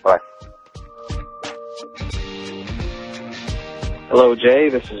more. Bye. Hello, Jay.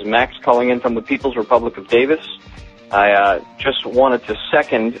 This is Max calling in from the People's Republic of Davis. I just wanted to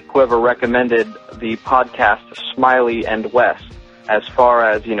second whoever recommended the podcast Smiley and West as far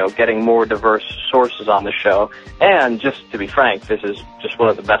as, getting more diverse sources on the show. And just to be frank, this is just one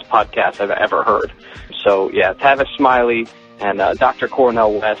of the best podcasts I've ever heard. So, yeah, Tavis Smiley and Dr.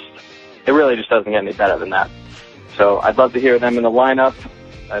 Cornel West, it really just doesn't get any better than that. So I'd love to hear them in the lineup,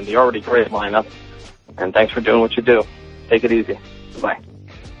 and the already great lineup. And thanks for doing what you do. Take it easy. Bye.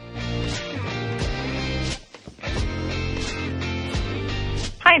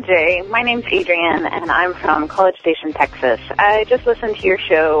 Hi, Jay. My name's Adrienne, and I'm from College Station, Texas. I just listened to your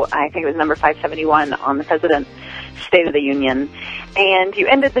show, I think it was number 571, on the President's State of the Union, and you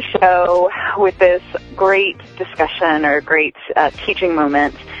ended the show with this great discussion or great teaching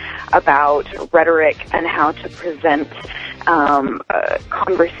moment about rhetoric and how to present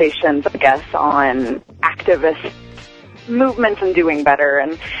conversations, I guess, on activist movements and doing better.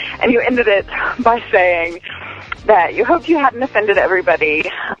 And you ended it by saying that you hoped you hadn't offended everybody.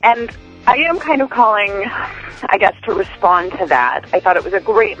 And I am kind of calling, I guess, to respond to that. I thought it was a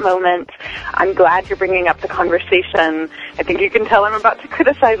great moment. I'm glad you're bringing up the conversation. I think you can tell I'm about to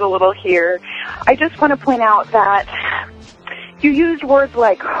criticize a little here. I just want to point out that you used words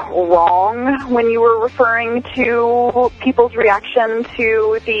like wrong when you were referring to people's reaction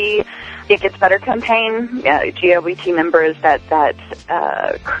to the It Gets Better campaign, GLBT members that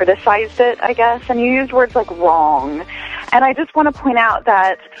criticized it, I guess, and you used words like wrong. And I just want to point out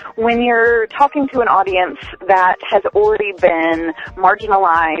that when you're talking to an audience that has already been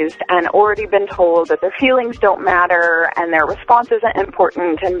marginalized and already been told that their feelings don't matter and their response isn't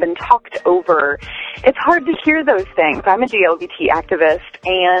important and been talked over, it's hard to hear those things. I'm a GLBT activist,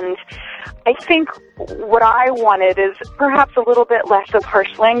 and I think what I wanted is perhaps a little bit less of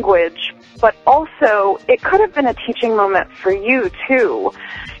harsh language, but also it could have been a teaching moment for you, too.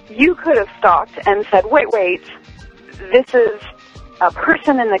 You could have stopped and said, wait, this is a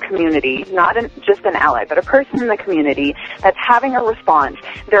person in the community, not just an ally, but a person in the community that's having a response.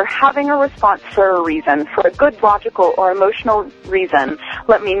 They're having a response for a reason, for a good logical or emotional reason.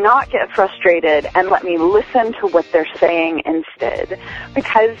 Let me not get frustrated and let me listen to what they're saying instead,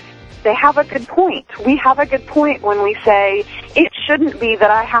 because they have a good point. We have a good point when we say it shouldn't be that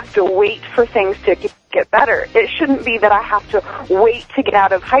I have to wait for things to get better. It shouldn't be that I have to wait to get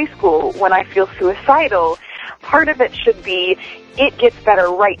out of high school when I feel suicidal. Part of it should be it gets better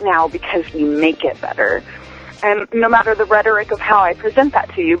right now because we make it better. And no matter the rhetoric of how I present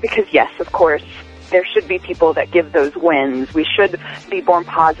that to you, because yes, of course, there should be people that give those wins. We should be born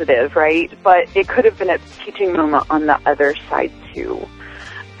positive, right? But it could have been a teaching moment on the other side too.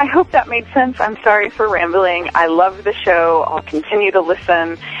 I hope that made sense. I'm sorry for rambling. I love the show. I'll continue to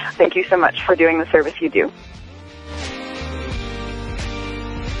listen. Thank you so much for doing the service you do.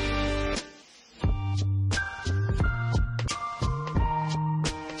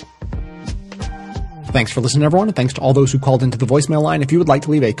 Thanks for listening, everyone, and thanks to all those who called into the voicemail line. If you would like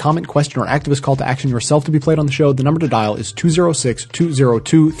to leave a comment, question, or activist call to action yourself to be played on the show, the number to dial is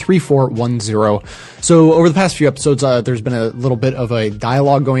 206-202-3410. So over the past few episodes, there's been a little bit of a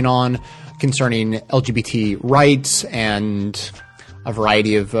dialogue going on concerning LGBT rights and a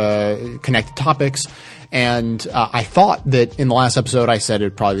variety of connected topics. And I thought that in the last episode I said it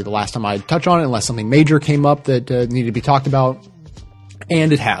would probably be the last time I'd touch on it unless something major came up that needed to be talked about.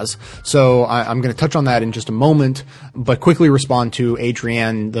 And it has. So I'm going to touch on that in just a moment, but quickly respond to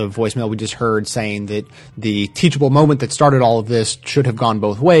Adrienne, the voicemail we just heard, saying that the teachable moment that started all of this should have gone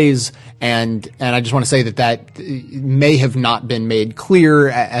both ways. And I just want to say that may have not been made clear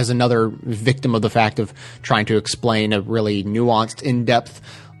as another victim of the fact of trying to explain a really nuanced, in-depth,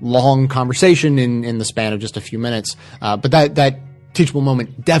 long conversation in the span of just a few minutes. But that teachable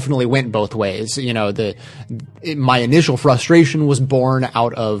moment definitely went both ways. You know, my initial frustration was born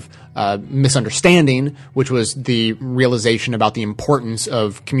out of misunderstanding, which was the realization about the importance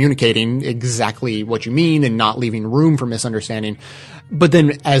of communicating exactly what you mean and not leaving room for misunderstanding. But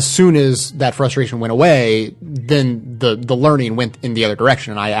then as soon as that frustration went away, then the learning went in the other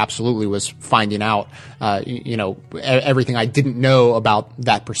direction. And I absolutely was finding out, everything I didn't know about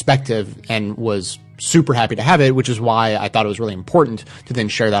that perspective and was super happy to have it, which is why I thought it was really important to then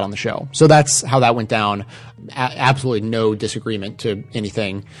share that on the show. So that's how that went down. Absolutely no disagreement to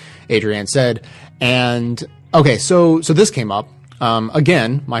anything Adrienne said. And okay, so this came up.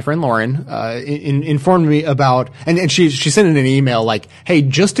 Again, my friend Lauren informed me about, and she sent in an email like, hey,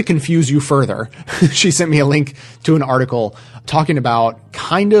 just to confuse you further, she sent me a link to an article talking about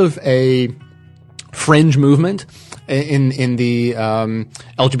kind of a fringe movement in the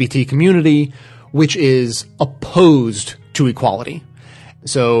LGBT community, which is opposed to equality.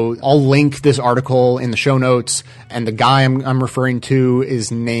 So I'll link this article in the show notes, and the guy I'm referring to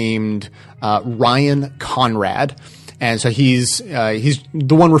is named Ryan Conrad. And so he's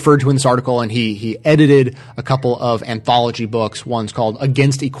the one referred to in this article, and he edited a couple of anthology books. One's called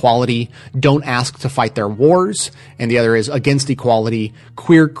Against Equality, Don't Ask to Fight Their Wars, and the other is Against Equality,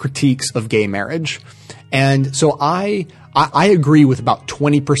 Queer Critiques of Gay Marriage. And so I agree with about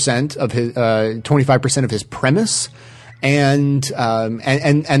 20% of his 25% of his premise, and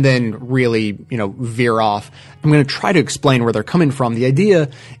then really veer off. I'm going to try to explain where they're coming from. The idea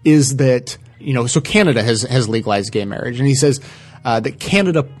is that so Canada has legalized gay marriage, and he says that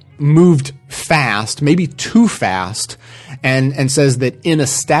Canada moved fast, maybe too fast, and says that in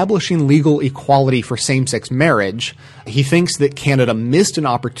establishing legal equality for same-sex marriage, he thinks that Canada missed an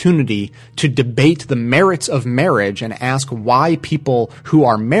opportunity to debate the merits of marriage and ask why people who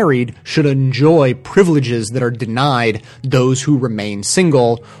are married should enjoy privileges that are denied those who remain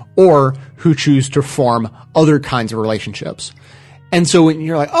single or who choose to form other kinds of relationships. And so when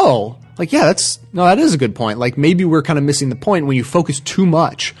you're like, oh, like, yeah, that is a good point. Like, maybe we're kind of missing the point when you focus too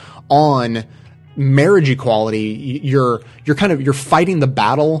much on marriage equality. You're fighting the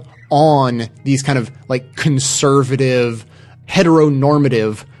battle on these kind of like conservative,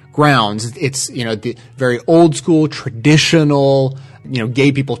 heteronormative grounds. It's, the very old school, traditional,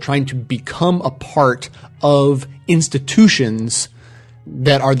 gay people trying to become a part of institutions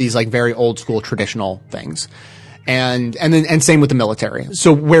that are these like very old school traditional things. And same with the military.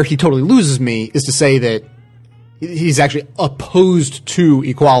 So where he totally loses me is to say that he's actually opposed to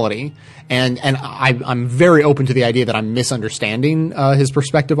equality. And I'm very open to the idea that I'm misunderstanding his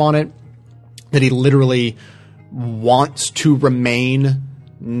perspective on it, that he literally wants to remain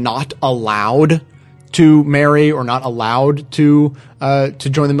not allowed to marry or not allowed to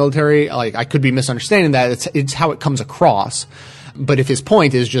join the military. Like, I could be misunderstanding that. It's how it comes across. But if his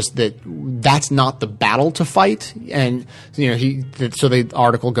point is just that that's not the battle to fight, and so the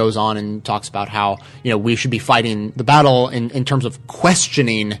article goes on and talks about how we should be fighting the battle in terms of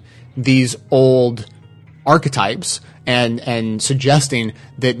questioning these old archetypes and suggesting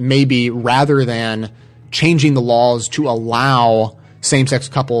that maybe rather than changing the laws to allow same-sex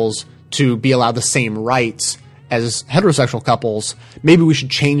couples to be allowed the same rights as heterosexual couples, maybe we should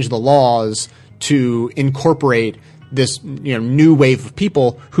change the laws to incorporate this new wave of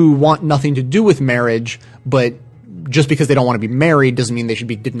people who want nothing to do with marriage, but just because they don't want to be married doesn't mean they should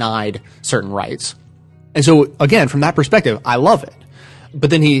be denied certain rights. And so again, from that perspective, I love it.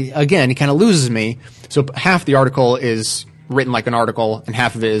 But then he kind of loses me. So half the article is written like an article and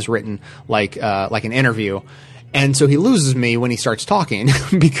half of it is written like an interview. And so he loses me when he starts talking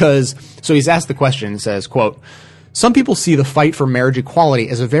because he's asked the question and says, quote, "Some people see the fight for marriage equality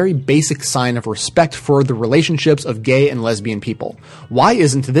as a very basic sign of respect for the relationships of gay and lesbian people. Why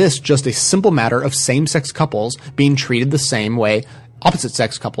isn't this just a simple matter of same-sex couples being treated the same way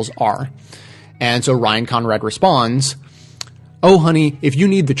opposite-sex couples are?" And so Ryan Conrad responds, "Oh, honey, if you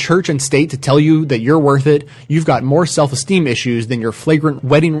need the church and state to tell you that you're worth it, you've got more self-esteem issues than your flagrant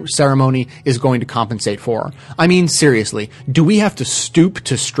wedding ceremony is going to compensate for. I mean, seriously, do we have to stoop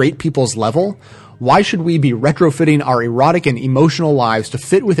to straight people's level? Why should we be retrofitting our erotic and emotional lives to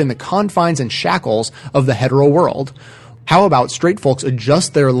fit within the confines and shackles of the hetero world? How about straight folks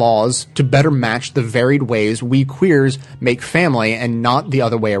adjust their laws to better match the varied ways we queers make family and not the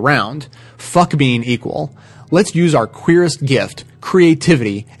other way around? Fuck being equal. Let's use our queerest gift,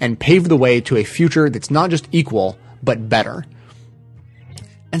 creativity, and pave the way to a future that's not just equal, but better."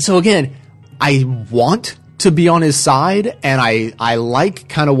 And so again, I want to be on his side, and I like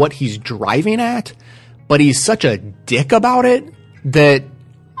kind of what he's driving at, but he's such a dick about it that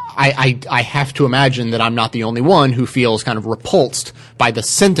I have to imagine that I'm not the only one who feels kind of repulsed by the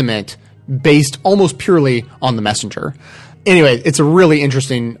sentiment based almost purely on the messenger. Anyway, it's a really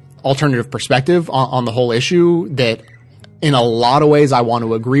interesting alternative perspective on the whole issue that in a lot of ways I want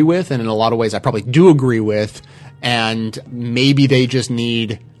to agree with, and in a lot of ways I probably do agree with. And maybe they just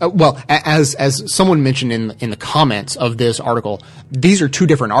need, as someone mentioned in the comments of this article, these are two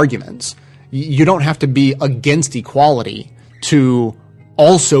different arguments. You don't have to be against equality to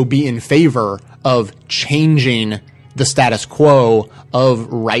also be in favor of changing the status quo of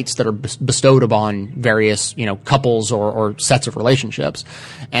rights that are bestowed upon various, couples or sets of relationships.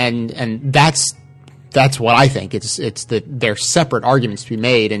 And that's what I think. It's that they're separate arguments to be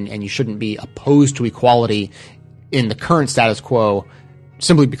made, and you shouldn't be opposed to equality in the current status quo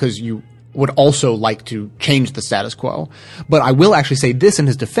simply because you would also like to change the status quo. But I will actually say this in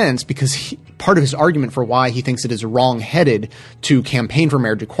his defense, because part of his argument for why he thinks it is wrong-headed to campaign for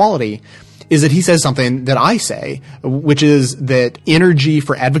marriage equality is that he says something that I say, which is that energy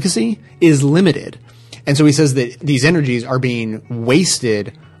for advocacy is limited. And so he says that these energies are being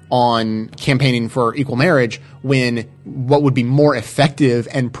wasted on campaigning for equal marriage when what would be more effective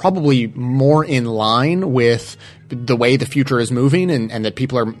and probably more in line with the way the future is moving and that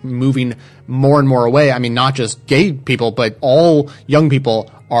people are moving more and more away. I mean, not just gay people, but all young people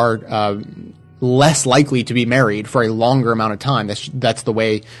are less likely to be married for a longer amount of time. That's the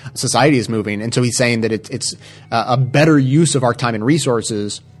way society is moving. And so he's saying that it's a better use of our time and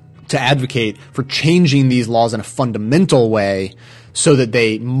resources to advocate for changing these laws in a fundamental way so that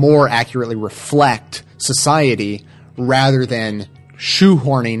they more accurately reflect society rather than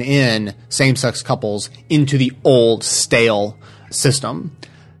shoehorning in same-sex couples into the old, stale system.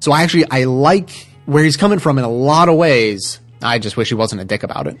 So I like where he's coming from in a lot of ways. I just wish he wasn't a dick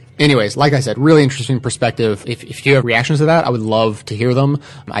about it. Anyways, like I said, really interesting perspective. If you have reactions to that, I would love to hear them.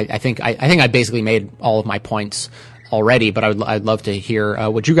 I think I basically made all of my points already, but I'd love to hear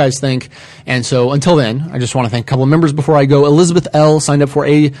what you guys think. And so until then, I just want to thank a couple of members before I go. Elizabeth L. signed up for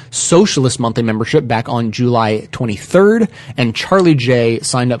a Socialist monthly membership back on July 23rd, and Charlie J.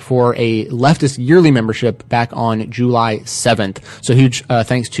 signed up for a Leftist yearly membership back on July 7th. So huge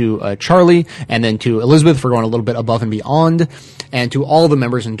thanks to Charlie, and then to Elizabeth for going a little bit above and beyond, and to all the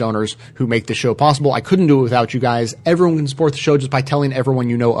members and donors who make the show possible. I couldn't do it without you guys. Everyone can support the show just by telling everyone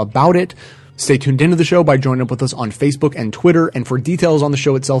you know about it. Stay tuned into the show by joining up with us on Facebook and Twitter, and for details on the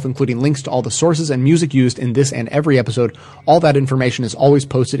show itself, including links to all the sources and music used in this and every episode, all that information is always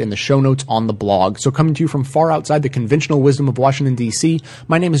posted in the show notes on the blog. So coming to you from far outside the conventional wisdom of Washington, D.C.,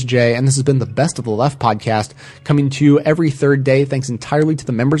 my name is Jay, and this has been the Best of the Left podcast, coming to you every third day, thanks entirely to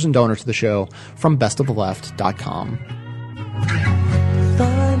the members and donors to the show from bestofTheLeft.com.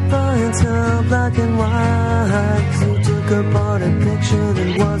 Tell black and white, you took apart a picture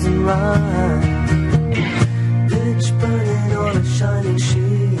that wasn't right.